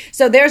flooding.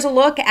 So there's a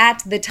look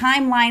at the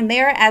timeline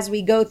there as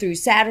we go through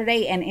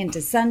Saturday and into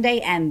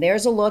Sunday, and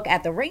there's a look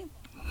at the rain.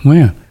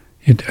 Yeah,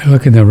 you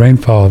look at the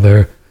rainfall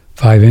there.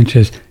 5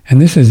 inches,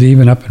 and this is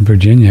even up in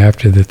Virginia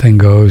after the thing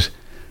goes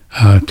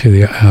to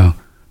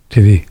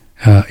the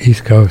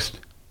East Coast.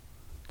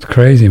 It's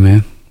crazy,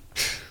 man.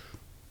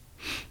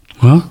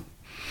 Well,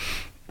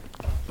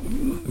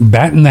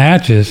 batten the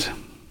hatches.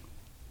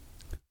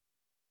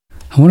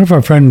 I wonder if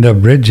our friend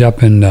Bridge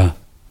up in the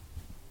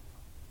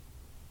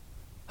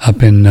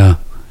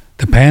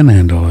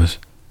Panhandle is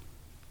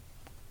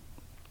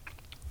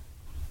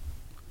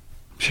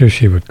sure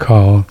she would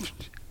call if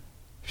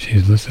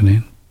she's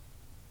listening.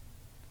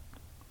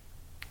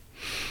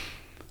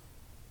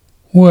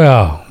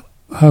 Well,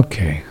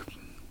 okay.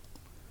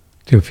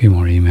 Do a few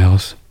more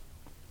emails.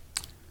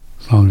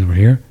 As long as we're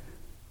here.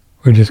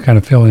 We're just kind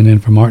of filling in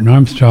for Martin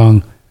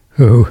Armstrong,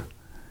 who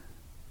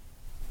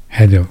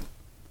had to...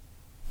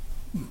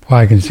 Well,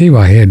 I can see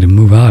why he had to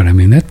move out. I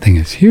mean, that thing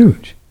is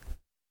huge.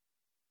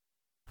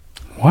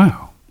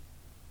 Wow.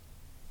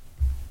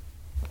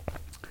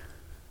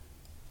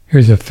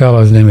 Here's a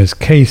fellow, his name is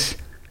Case.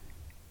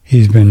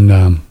 He's been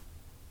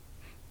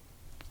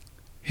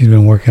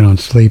working on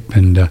sleep,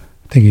 and I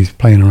think he's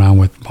playing around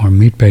with more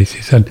meat base.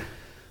 He said,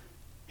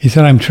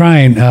 I'm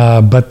trying,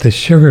 but the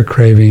sugar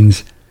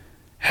cravings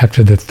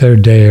after the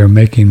third day are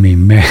making me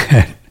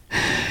mad.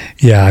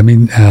 Yeah, I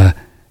mean,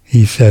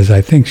 he says,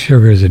 I think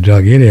sugar is a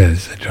drug. It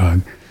is a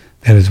drug.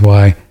 That is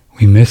why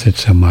we miss it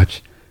so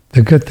much.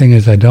 The good thing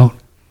is I don't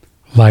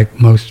like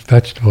most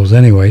vegetables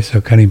anyway,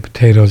 so cutting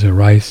potatoes or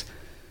rice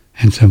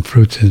and some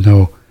fruits is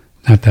not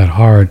that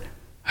hard.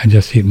 I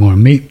just eat more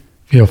meat,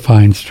 feel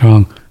fine,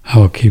 strong. I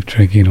will keep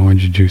drinking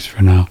orange juice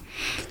for now.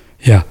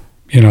 Yeah,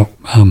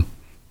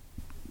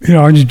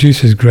 orange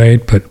juice is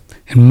great, but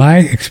in my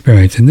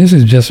experience, and this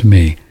is just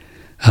me,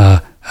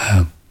 I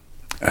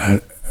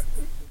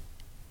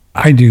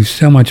do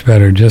so much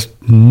better, just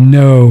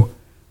no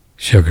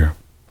sugar.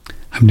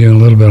 I'm doing a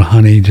little bit of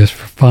honey just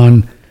for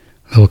fun,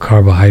 a little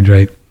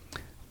carbohydrate,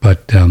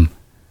 but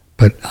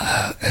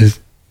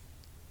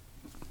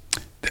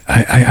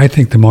I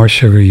think the more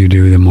sugar you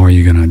do, the more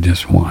you're gonna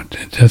just want.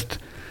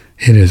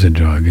 It is a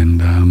drug,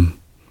 and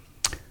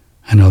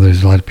I know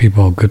there's a lot of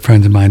people, good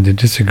friends of mine, that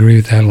disagree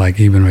with that, like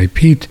even Ray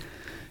Pete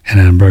and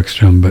Ann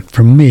Bergstrom. But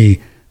for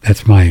me,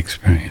 that's my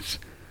experience.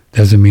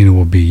 Doesn't mean it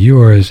will be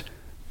yours,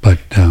 but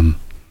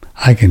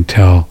I can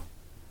tell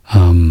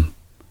how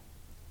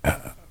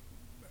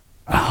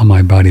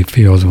my body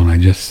feels when I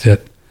just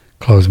sit,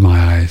 close my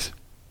eyes,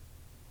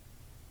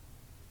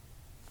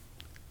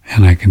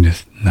 and I can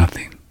just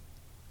nothing,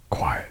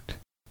 quiet.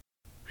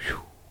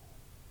 Whew.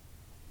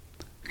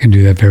 I can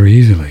do that very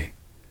easily.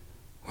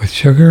 With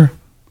sugar,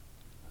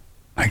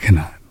 I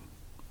cannot.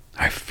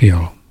 I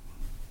feel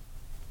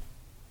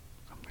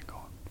something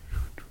going.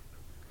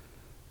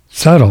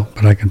 Subtle,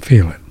 but I can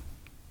feel it.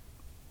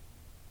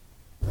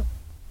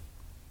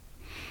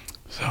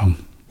 So,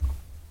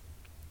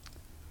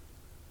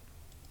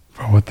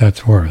 for what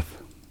that's worth.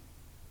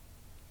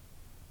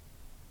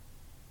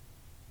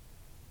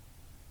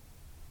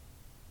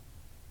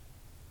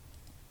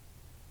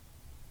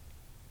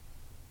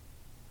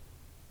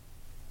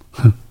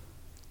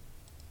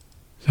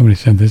 Somebody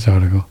sent this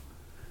article.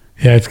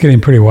 Yeah, it's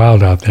getting pretty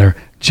wild out there.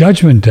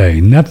 Judgment Day.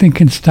 Nothing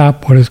can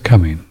stop what is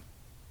coming.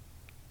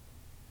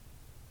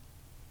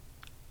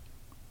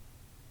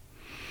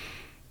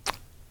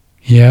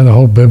 Yeah, the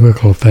whole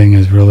biblical thing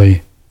is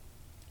really...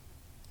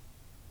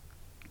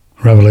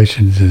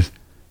 Revelations is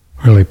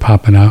really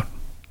popping out.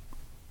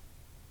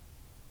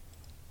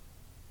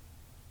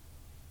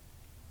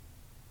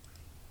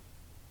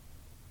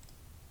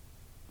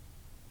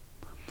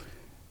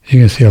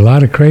 You're going to see a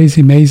lot of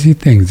crazy, mazy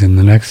things in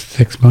the next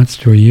 6 months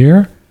to a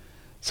year.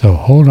 So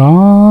hold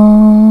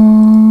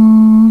on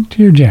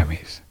to your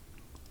jammies.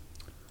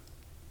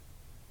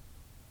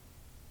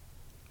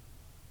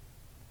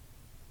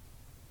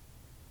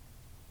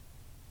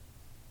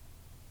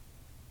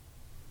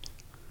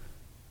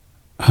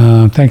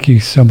 Thank you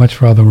so much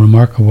for all the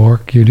remarkable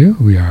work you do.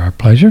 We are a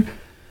pleasure.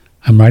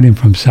 I'm writing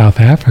from South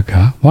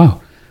Africa.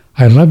 Wow.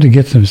 I'd love to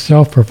get some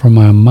sulfur for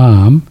my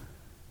mom.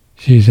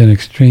 She's in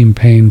extreme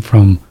pain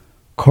from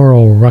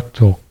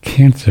colorectal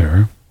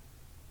cancer.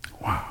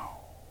 Wow.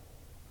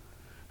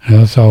 And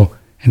also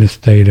in a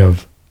state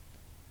of,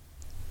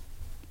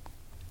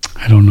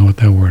 I don't know what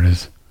that word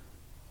is,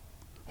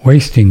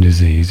 wasting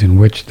disease, in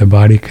which the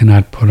body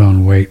cannot put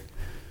on weight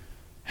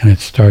and it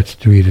starts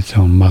to eat its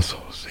own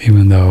muscles,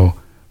 even though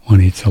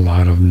one eats a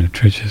lot of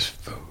nutritious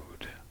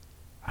food.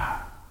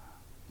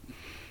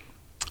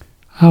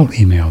 I'll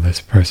email this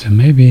person,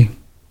 maybe.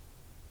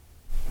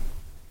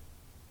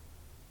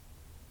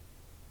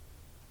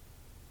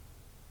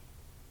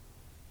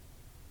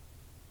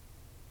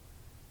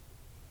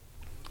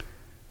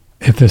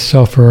 If the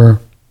sulfur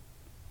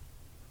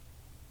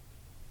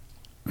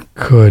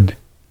could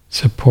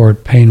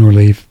support pain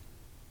relief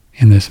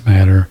in this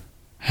matter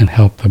and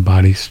help the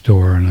body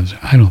store, and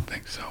I don't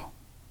think so.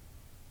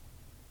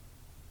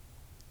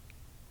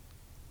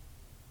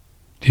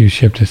 Do you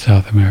ship to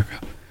South America?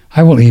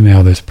 I will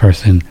email this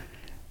person.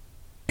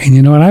 And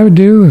you know what I would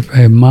do if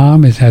a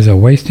mom has a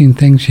wasting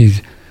thing?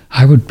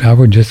 I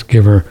would just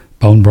give her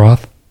bone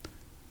broth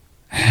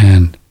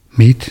and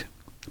meat,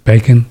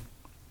 bacon.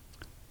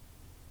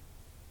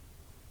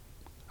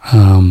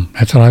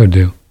 That's what I would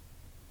do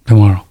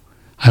tomorrow.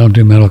 I don't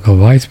do medical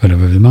advice, but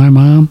if it was my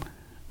mom,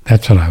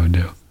 that's what I would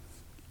do.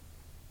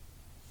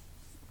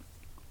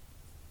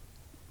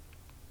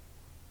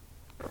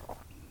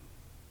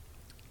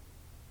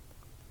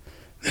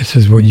 This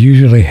is what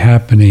usually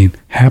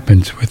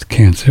happens with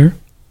cancer.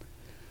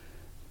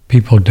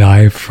 People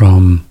die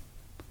from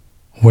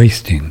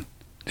wasting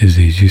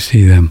disease. You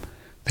see them,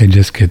 they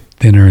just get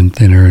thinner and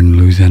thinner and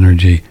lose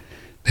energy.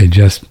 They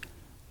just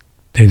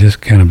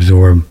can't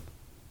absorb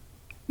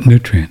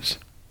nutrients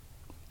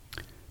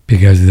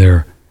because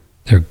their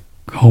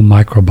whole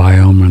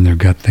microbiome and their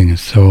gut thing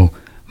is so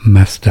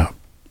messed up.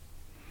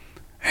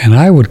 And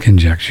I would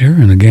conjecture,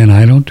 and again,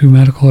 I don't do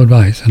medical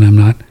advice and I'm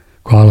not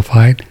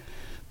qualified,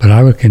 but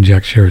I would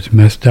conjecture it's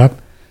messed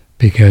up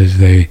because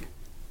they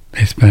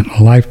spent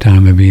a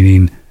lifetime of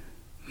eating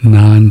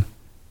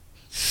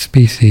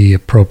non-species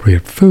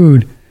appropriate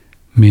food,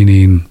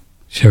 meaning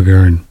sugar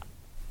and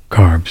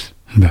carbs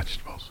and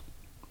vegetables.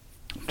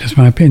 Just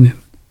my opinion.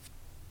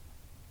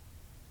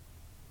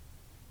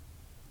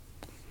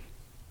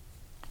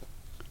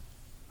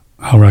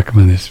 I'll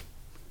recommend this.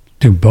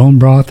 Do bone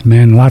broth,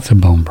 man, lots of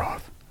bone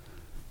broth.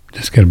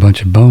 Just get a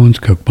bunch of bones,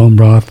 cook bone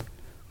broth,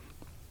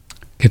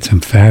 get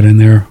some fat in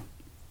there,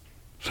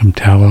 some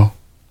tallow.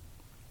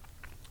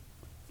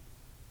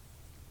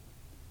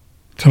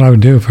 That's what I would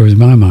do if it was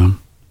my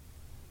mom.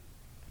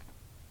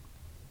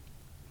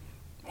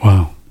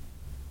 Wow.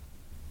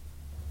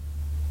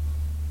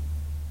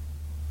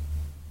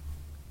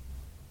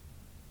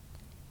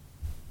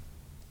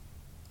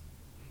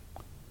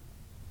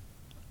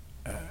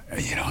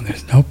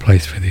 There's no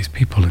place for these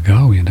people to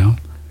go, The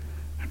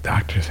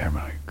doctors have they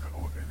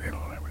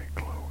don't have any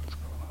clue what's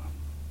going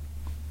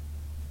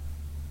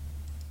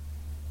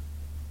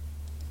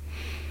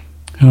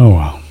on. Oh,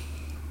 well.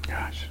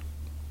 Gosh.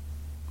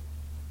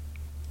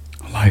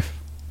 Life.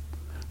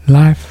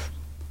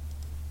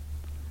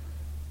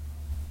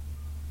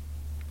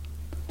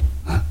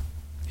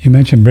 You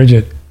mentioned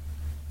Bridget.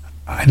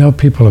 I know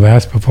people have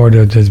asked before,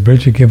 does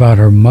Bridget give out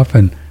her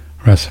muffin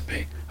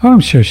recipe? Oh, I'm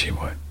sure she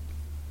would.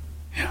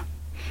 Yeah.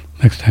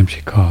 Next time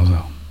she calls,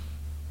 though.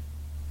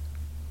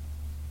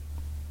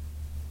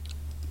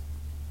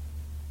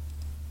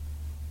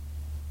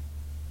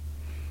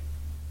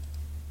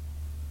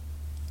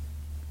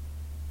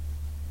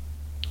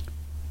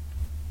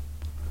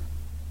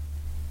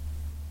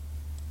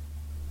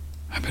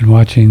 I've been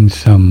watching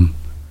some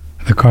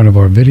of the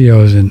carnivore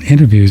videos and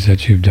interviews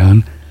that you've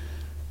done.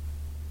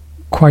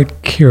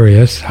 Quite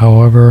curious,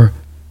 however,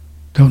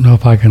 don't know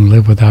if I can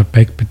live without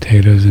baked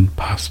potatoes and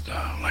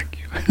pasta like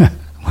you.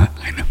 Well,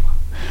 I know.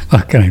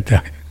 What can I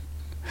tell you?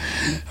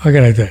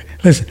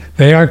 Listen,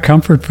 they are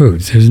comfort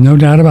foods. There's no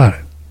doubt about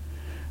it.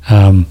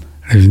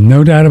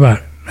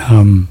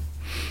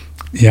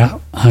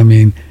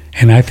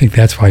 And I think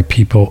that's why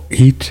people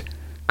eat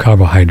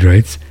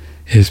carbohydrates,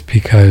 is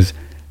because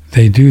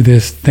they do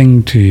this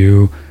thing to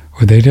you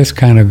where they just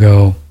kind of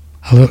go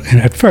a little, and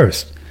at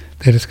first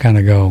they just kind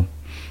of go,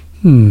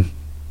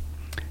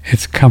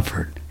 it's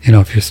comfort.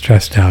 If you're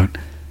stressed out,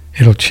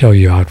 it'll chill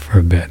you out for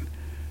a bit.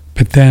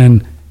 But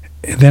then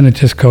it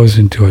just goes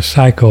into a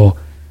cycle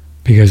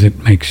because it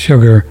makes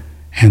sugar,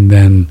 and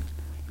then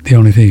the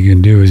only thing you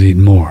can do is eat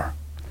more.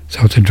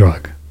 So it's a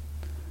drug,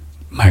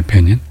 my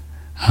opinion.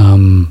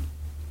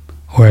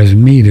 Whereas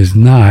meat is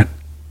not.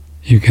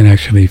 You can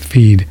actually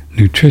feed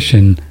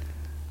nutrition,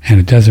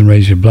 and it doesn't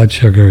raise your blood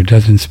sugar, it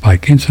doesn't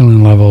spike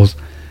insulin levels,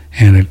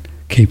 and it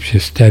keeps you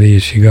steady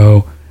as you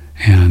go,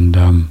 and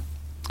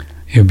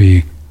you'll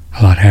be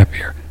a lot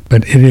happier.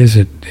 But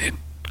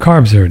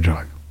carbs are a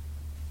drug.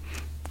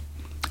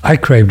 I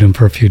craved them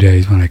for a few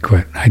days when I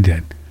quit. I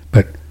did.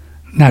 But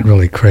not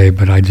really crave,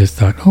 but I just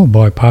thought, oh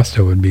boy,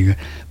 pasta would be good.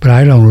 But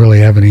I don't really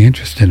have any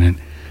interest in it.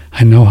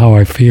 I know how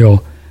I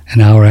feel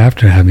an hour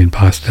after having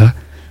pasta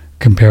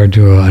compared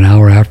to an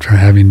hour after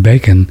having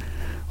bacon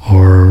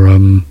or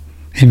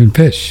even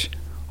fish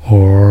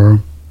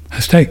or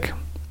a steak.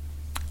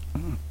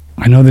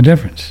 I know the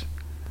difference.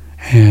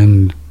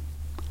 And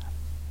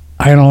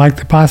I don't like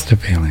the pasta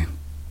feeling.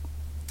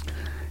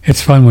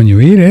 It's fun when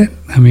you eat it.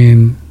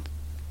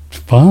 It's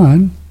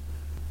fun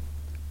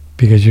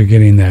because you're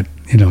getting that,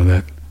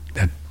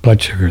 that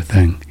blood sugar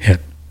thing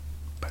hit.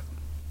 But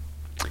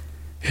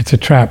it's a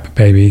trap,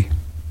 baby,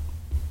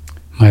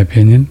 my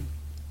opinion.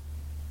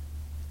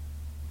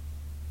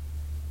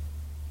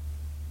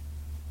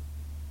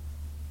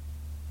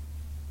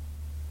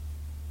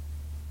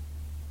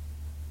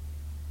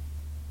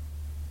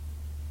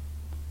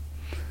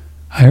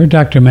 I heard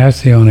Dr.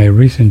 Massey on a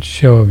recent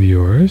show of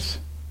yours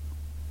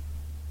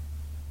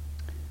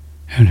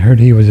and heard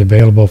he was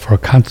available for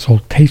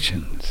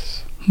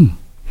consultations.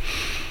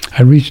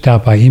 I reached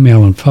out by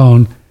email and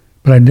phone,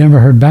 but I never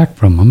heard back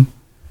from him.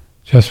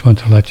 Just want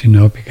to let you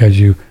know because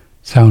you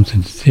sound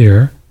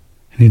sincere,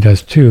 and he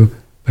does too,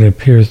 but it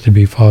appears to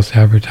be false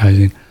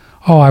advertising.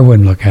 Oh, I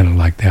wouldn't look at it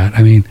like that.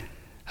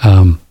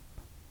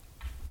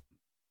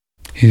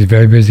 He's a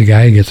very busy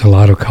guy. He gets a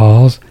lot of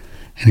calls,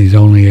 and he's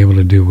only able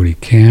to do what he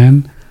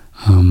can.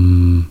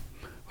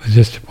 Was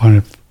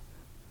disappointed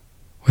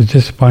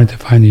to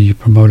find you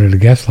promoted a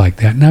guest like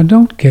that. Now,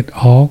 don't get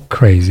all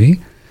crazy.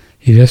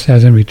 He just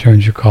hasn't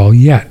returned your call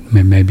yet.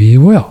 Maybe he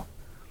will.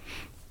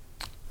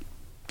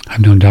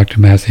 I've known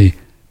Dr. Massey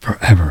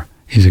forever.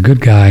 He's a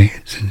good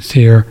guy,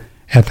 sincere,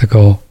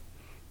 ethical.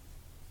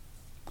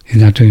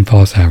 He's not doing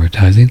false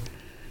advertising.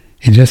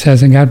 He just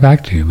hasn't got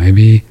back to you.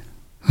 Maybe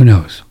Who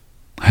knows?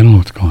 I don't know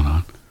what's going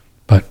on.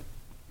 But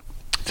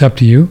it's up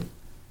to you.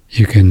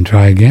 You can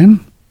try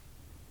again.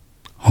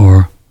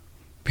 Or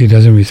if he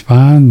doesn't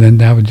respond, then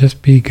that would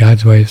just be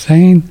God's way of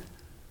saying,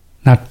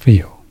 not for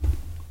you.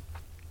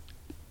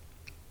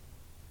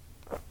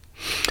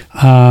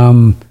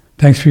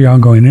 Thanks for your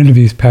ongoing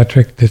interviews,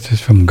 Patrick. This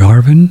is from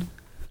Garvin.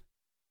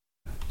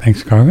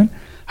 Thanks, Garvin.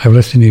 I've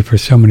listened to you for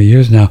so many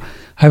years now.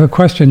 I have a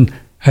question.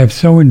 I have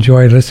so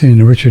enjoyed listening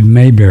to Richard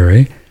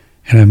Maybury,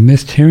 and I've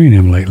missed hearing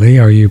him lately.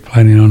 Are you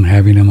planning on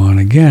having him on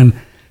again?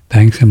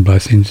 Thanks and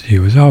blessings to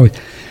you as always.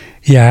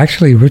 Yeah,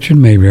 actually, Richard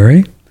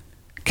Maybury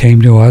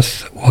came to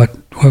us, what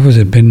was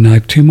it, been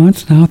like 2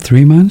 months now,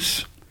 3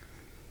 months?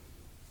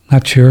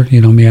 Not sure.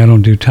 You know me, I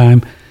don't do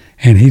time.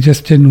 And he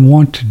just didn't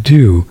want to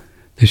do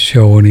the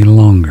show any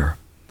longer.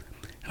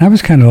 And I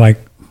was kind of like,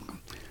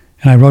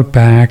 and I wrote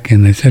back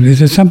and I said,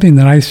 is it something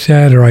that I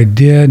said or I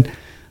did?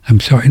 I'm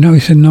sorry. No, he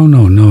said,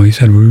 no. He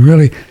said,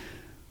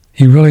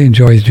 he really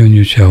enjoys doing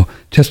your show.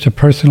 Just a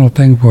personal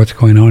thing for what's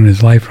going on in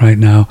his life right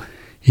now.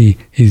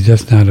 He's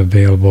just not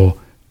available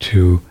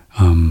to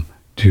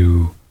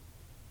do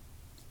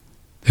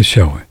the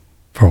show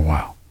for a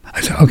while.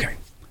 I said, okay.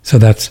 So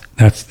that's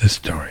the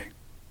story.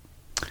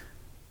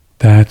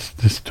 That's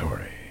the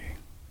story.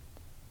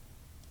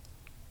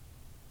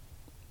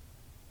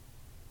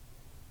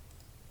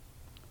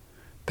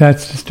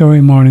 That's the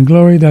story, Morning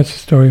Glory. That's the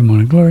story,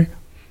 Morning Glory.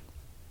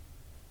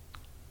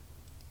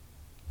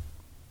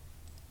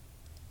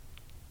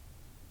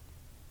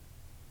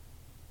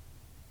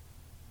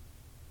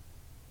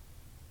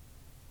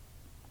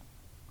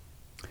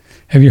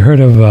 Have you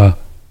heard of,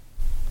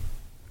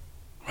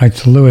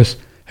 writes Lewis,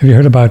 have you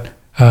heard about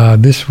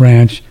this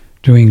ranch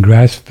doing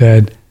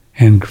grass-fed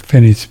and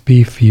finished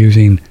beef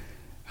using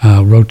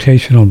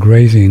rotational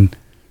grazing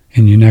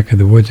in your neck of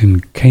the woods in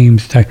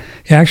Kames, Texas?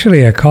 Yeah,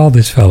 actually, I called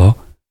this fellow,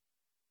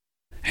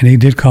 and he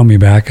did call me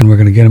back, and we're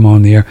going to get him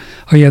on the air.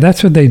 Oh, yeah,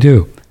 that's what they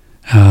do.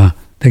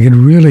 They get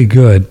really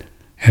good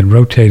at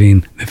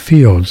rotating the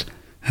fields,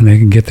 and they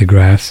can get the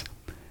grass,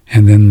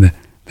 and then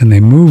they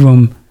move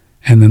them,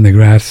 and then the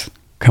grass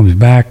comes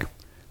back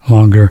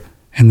longer,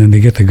 and then they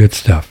get the good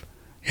stuff.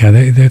 Yeah,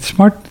 the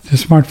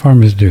smart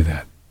farmers do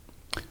that.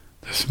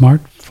 The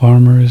smart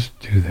farmers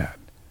do that.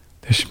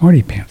 They're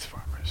smarty pants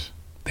farmers.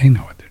 They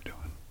know what they're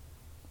doing.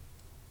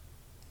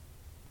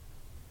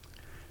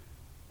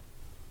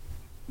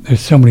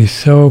 There's so many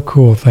so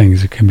cool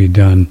things that can be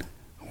done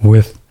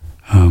with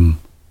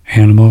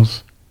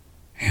animals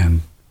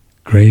and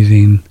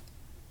grazing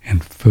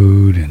and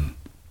food and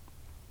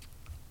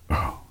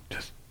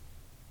just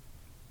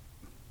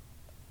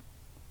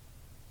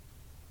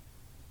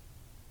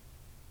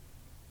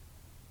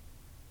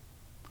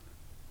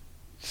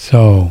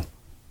so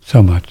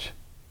much.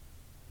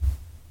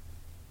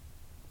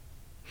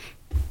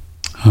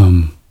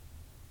 And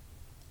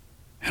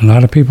a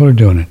lot of people are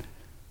doing it.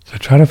 So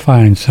try to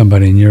find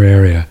somebody in your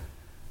area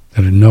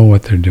that know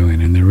what they're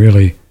doing and they're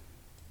really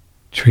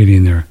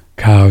treating their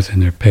cows and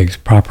their pigs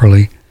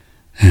properly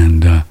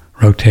and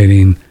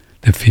rotating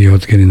the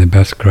fields, getting the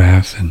best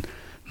grass and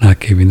not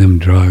giving them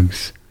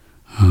drugs.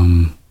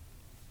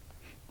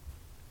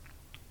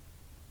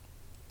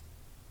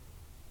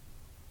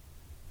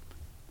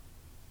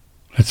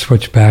 Let's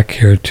switch back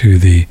here to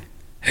the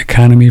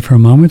economy for a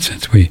moment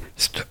since we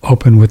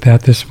opened with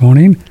that this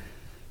morning,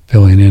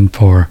 filling in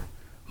for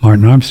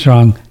Martin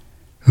Armstrong,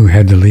 who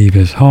had to leave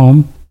his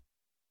home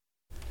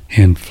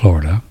in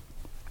Florida.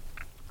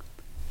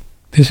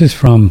 This is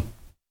from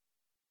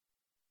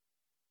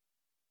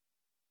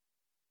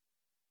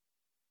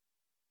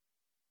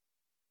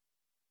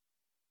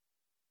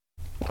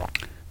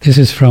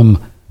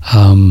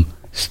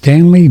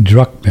Stanley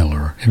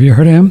Druckenmiller. Have you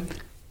heard of him?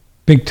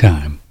 Big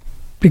time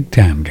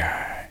guy.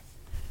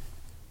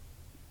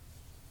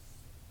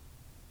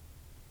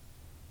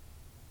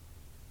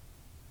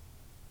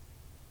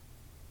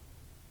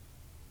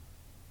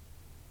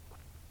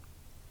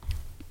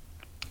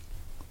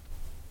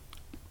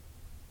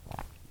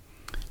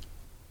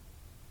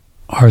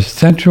 Our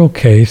central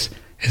case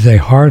is a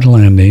hard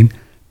landing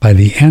by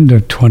the end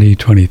of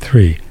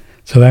 2023.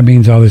 So that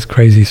means all this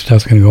crazy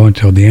stuff's going to go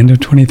until the end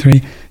of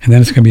 23, and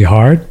then it's going to be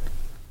hard.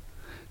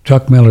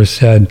 Druckenmiller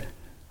said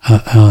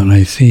on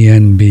a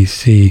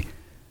CNBC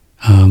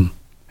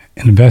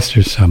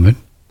Investor Summit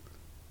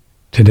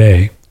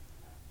today,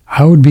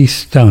 I would be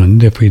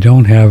stunned if we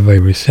don't have a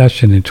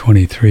recession in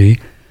 23.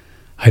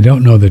 I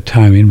don't know the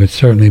timing, but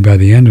certainly by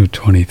the end of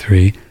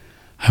 23,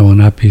 I will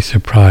not be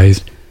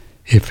surprised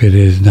if it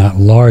is not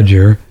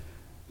larger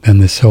than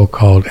the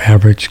so-called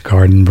average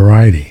garden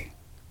variety.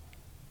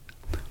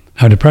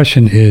 Now,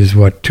 depression is 2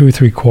 or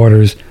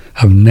 3/4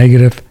 of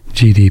negative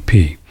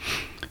GDP.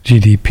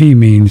 GDP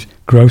means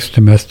gross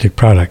domestic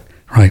product,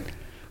 right?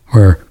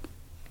 Where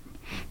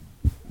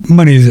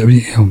money is,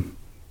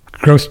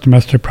 gross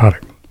domestic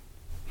product.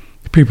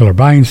 People are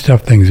buying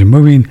stuff, things are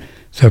moving.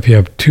 So if you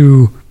have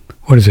 2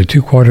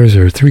 quarters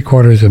or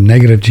 3/4 of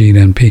negative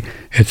GDP,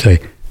 it's a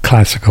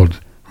classical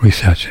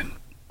recession.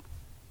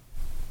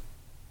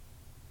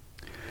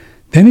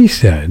 Then he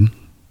said,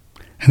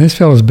 And this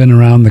fellow's been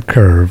around the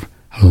curve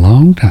a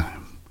long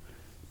time.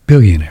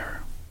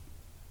 Billionaire.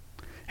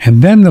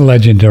 And then the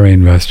legendary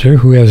investor,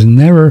 who has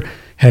never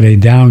had a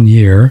down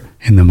year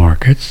in the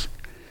markets,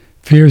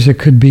 fears it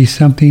could be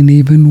something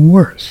even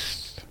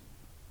worse.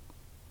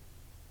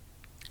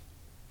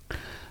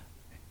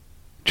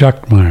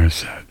 Chuck Mueller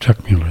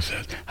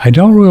says, I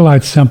don't rule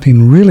out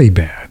something really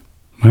bad.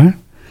 Huh?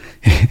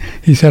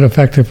 He said,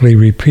 effectively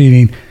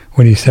repeating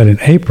what he said in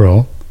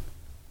April,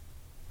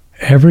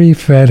 every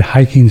Fed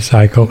hiking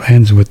cycle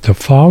ends with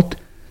default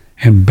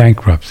and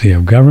bankruptcy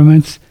of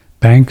governments,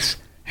 banks,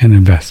 and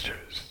investors.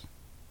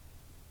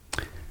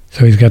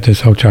 So he's got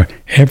this whole chart.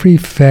 Every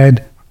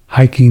Fed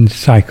hiking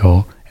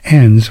cycle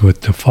ends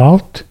with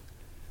default,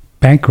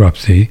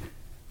 bankruptcy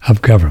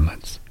of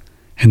governments.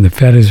 And the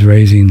Fed is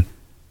raising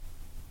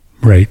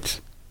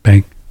rates,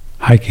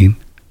 hiking,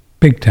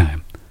 big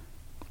time.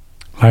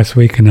 Last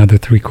week, another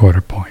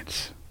 3/4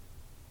 points.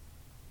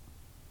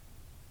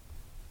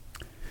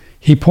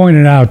 He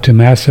pointed out to the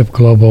massive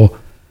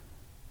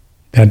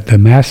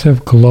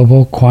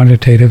global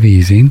quantitative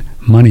easing,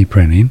 money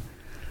printing,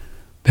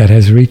 that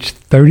has reached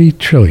 30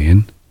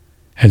 trillion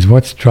as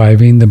what's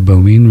driving the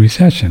looming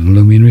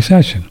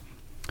recession.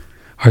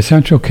 Our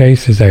central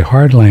case is a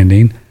hard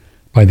landing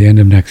by the end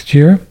of next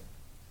year.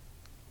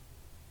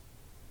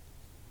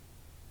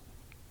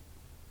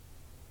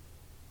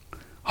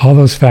 All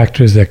those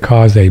factors that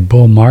cause a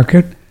bull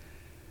market,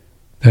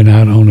 they're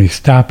not only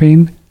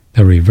stopping,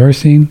 they're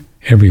reversing.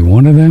 Every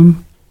one of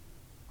them,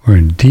 we're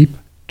in deep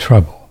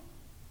trouble.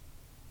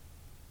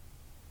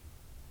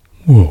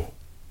 Whoa.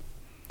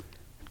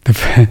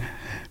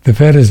 The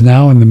Fed is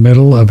now in the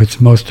middle of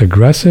its most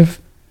aggressive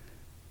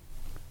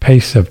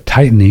pace of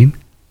tightening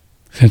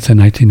since the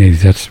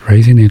 1980s. That's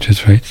raising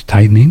interest rates,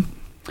 tightening,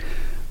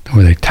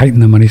 where they tighten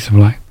the money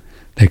supply.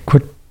 They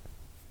quit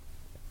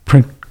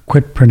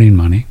printing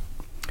money.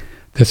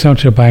 The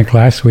central bank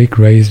last week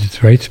raised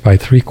its rates by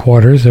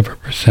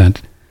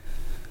 0.75%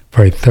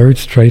 for a third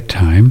straight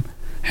time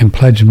and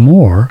pledged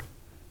more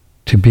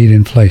to beat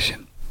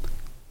inflation.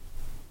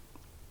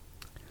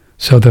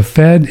 So the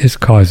Fed is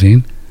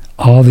causing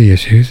all the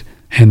issues,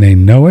 and they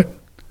know it,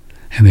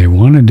 and they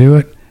want to do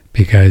it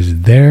because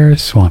they're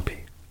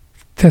swampy.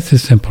 That's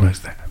as simple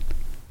as that.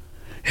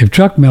 If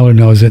Chuck Miller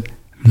knows it,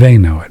 they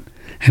know it.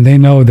 And they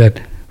know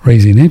that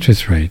raising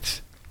interest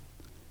rates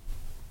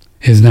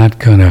is not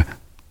going to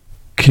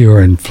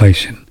cure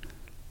inflation.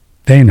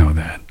 They know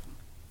that.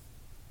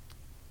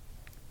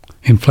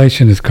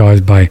 Inflation is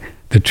caused by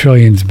the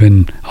trillions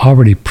been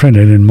already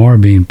printed and more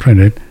being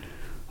printed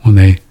when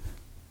they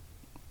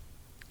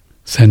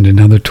send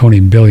another 20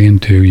 billion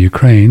to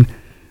Ukraine,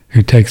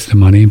 who takes the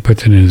money and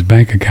puts it in his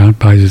bank account,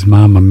 buys his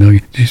mom $1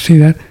 million. Did you see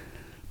that?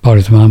 Bought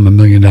his mom $1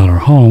 million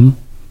home,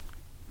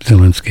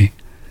 Zelensky.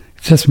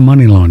 It's just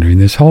money laundering.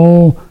 This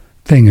whole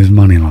thing is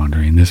money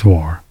laundering, this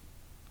war.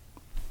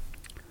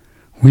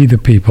 We, the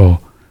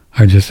people,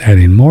 are just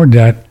adding more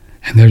debt,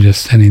 and they're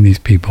just sending these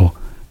people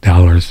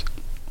dollars.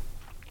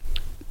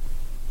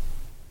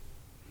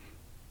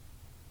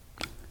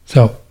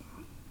 So,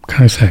 what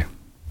can I say?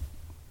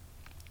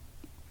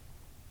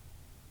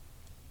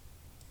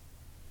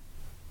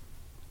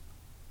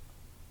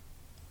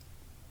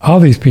 All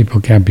these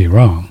people can't be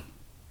wrong.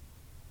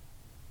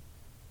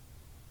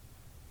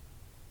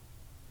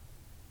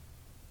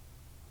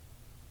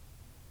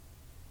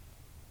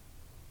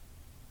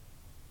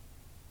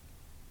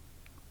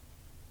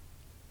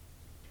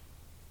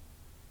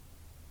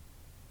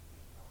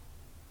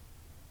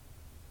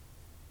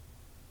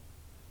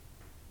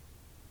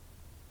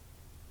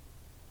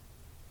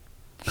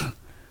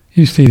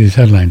 You see these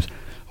headlines.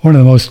 One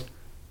of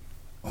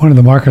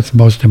the market's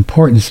most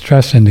important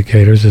stress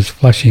indicators is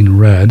flushing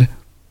red.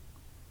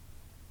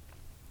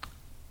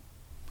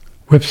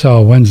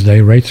 Whipsaw Wednesday,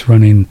 rates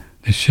running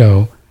the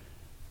show,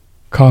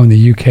 calling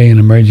the UK an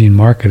emerging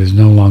market is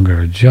no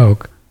longer a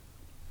joke.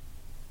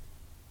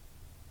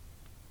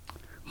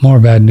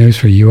 More bad news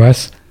for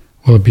US.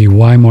 Will it be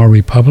Weimar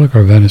Republic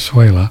or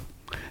Venezuela?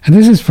 And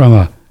this is from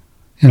a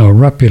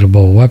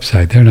reputable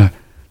website.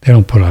 They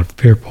don't put out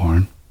fear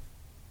porn.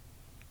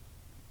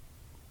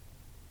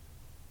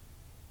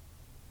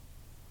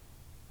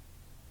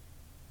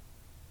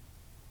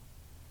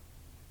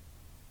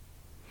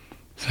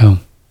 So,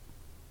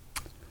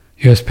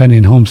 U.S.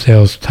 pending home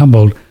sales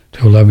tumbled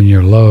to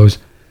 11-year lows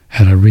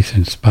at a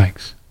recent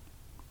spikes.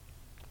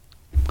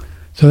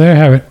 So there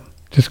you have it.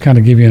 Just kind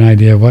of give you an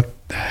idea of what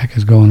the heck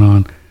is going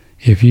on.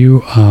 If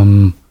you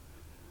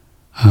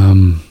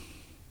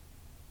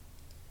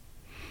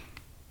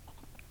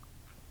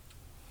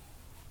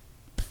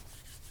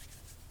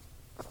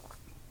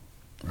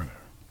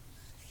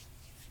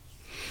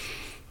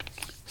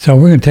So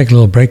we're going to take a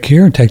little break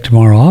here and take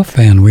tomorrow off,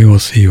 and we will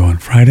see you on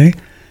Friday.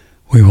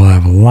 We will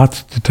have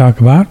lots to talk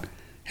about,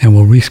 and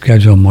we'll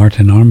reschedule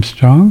Martin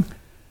Armstrong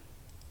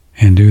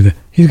and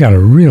he's got a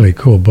really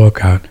cool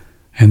book out,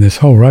 and this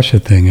whole Russia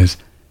thing is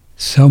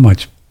so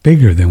much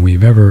bigger than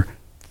we've ever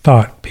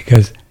thought,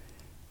 because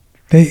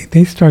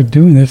they started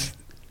doing this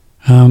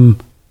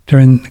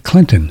during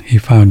Clinton. He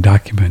found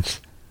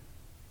documents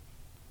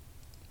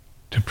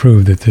to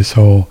prove that this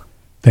whole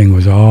thing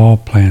was all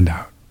planned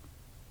out.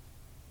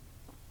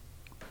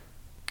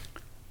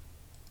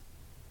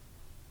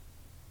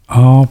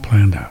 All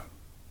planned out.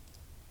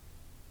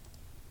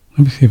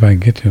 Let me see if I can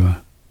get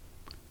to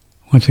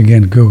once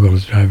again, Google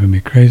is driving me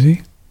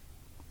crazy.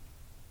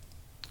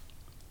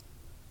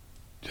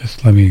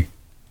 Just let me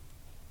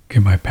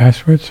get my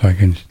password so I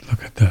can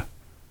look at the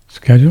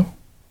schedule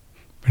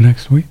for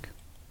next week.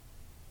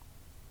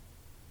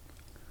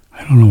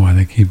 I don't know why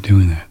they keep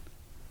doing that.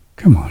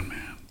 Come on,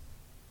 man.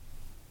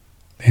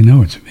 They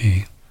know it's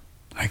me.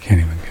 I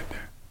can't even get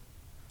there.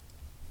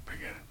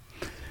 Forget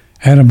it.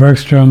 Adam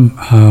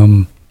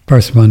Bergstrom,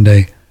 first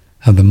Monday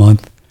of the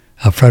month.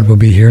 Fred will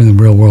be here in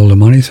the Real World of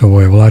Money, so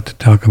we have a lot to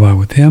talk about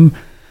with him.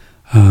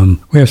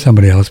 We have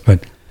somebody else,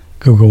 but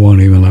Google won't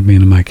even let me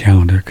into my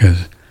calendar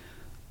because,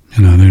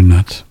 they're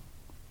nuts.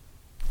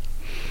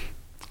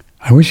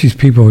 I wish these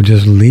people would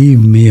just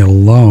leave me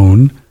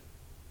alone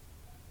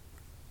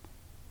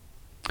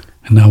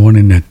and not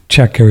wanting to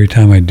check every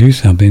time I do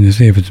something to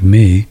see if it's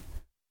me.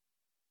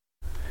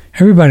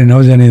 Everybody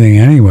knows anything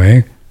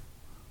anyway.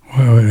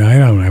 Well, I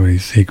don't have any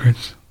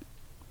secrets.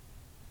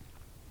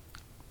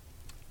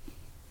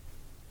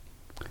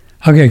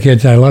 Okay,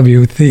 kids, I love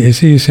you.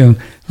 See you soon.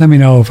 Let me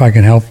know if I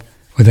can help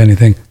with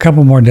anything. A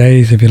couple more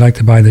days if you'd like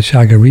to buy the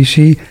Chaga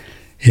Reishi.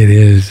 It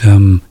is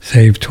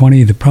save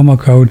 20, the promo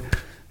code,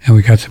 and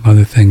we got some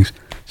other things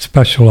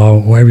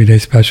special, everyday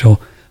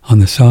special on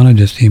the sauna.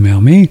 Just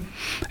email me,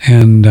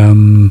 and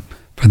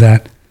for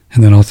that,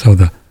 and then also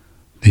the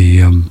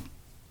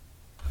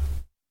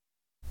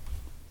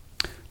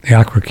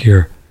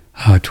AquaCure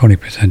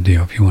 20%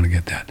 deal if you want to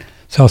get that.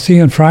 So I'll see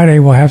you on Friday.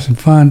 We'll have some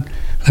fun.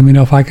 Let me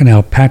know if I can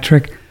help.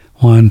 Patrick,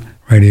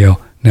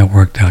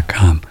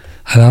 OneRadioNetwork.com.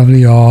 I love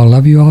you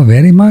all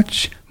very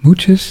much.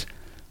 Muchas.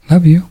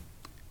 Love you.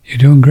 You're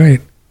doing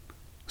great.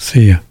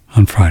 See you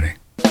on Friday.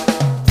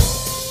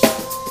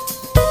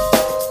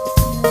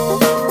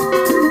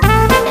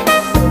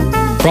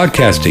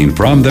 Broadcasting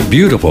from the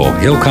beautiful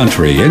Hill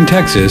Country in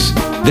Texas,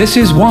 this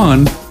is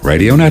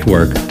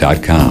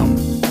OneRadioNetwork.com.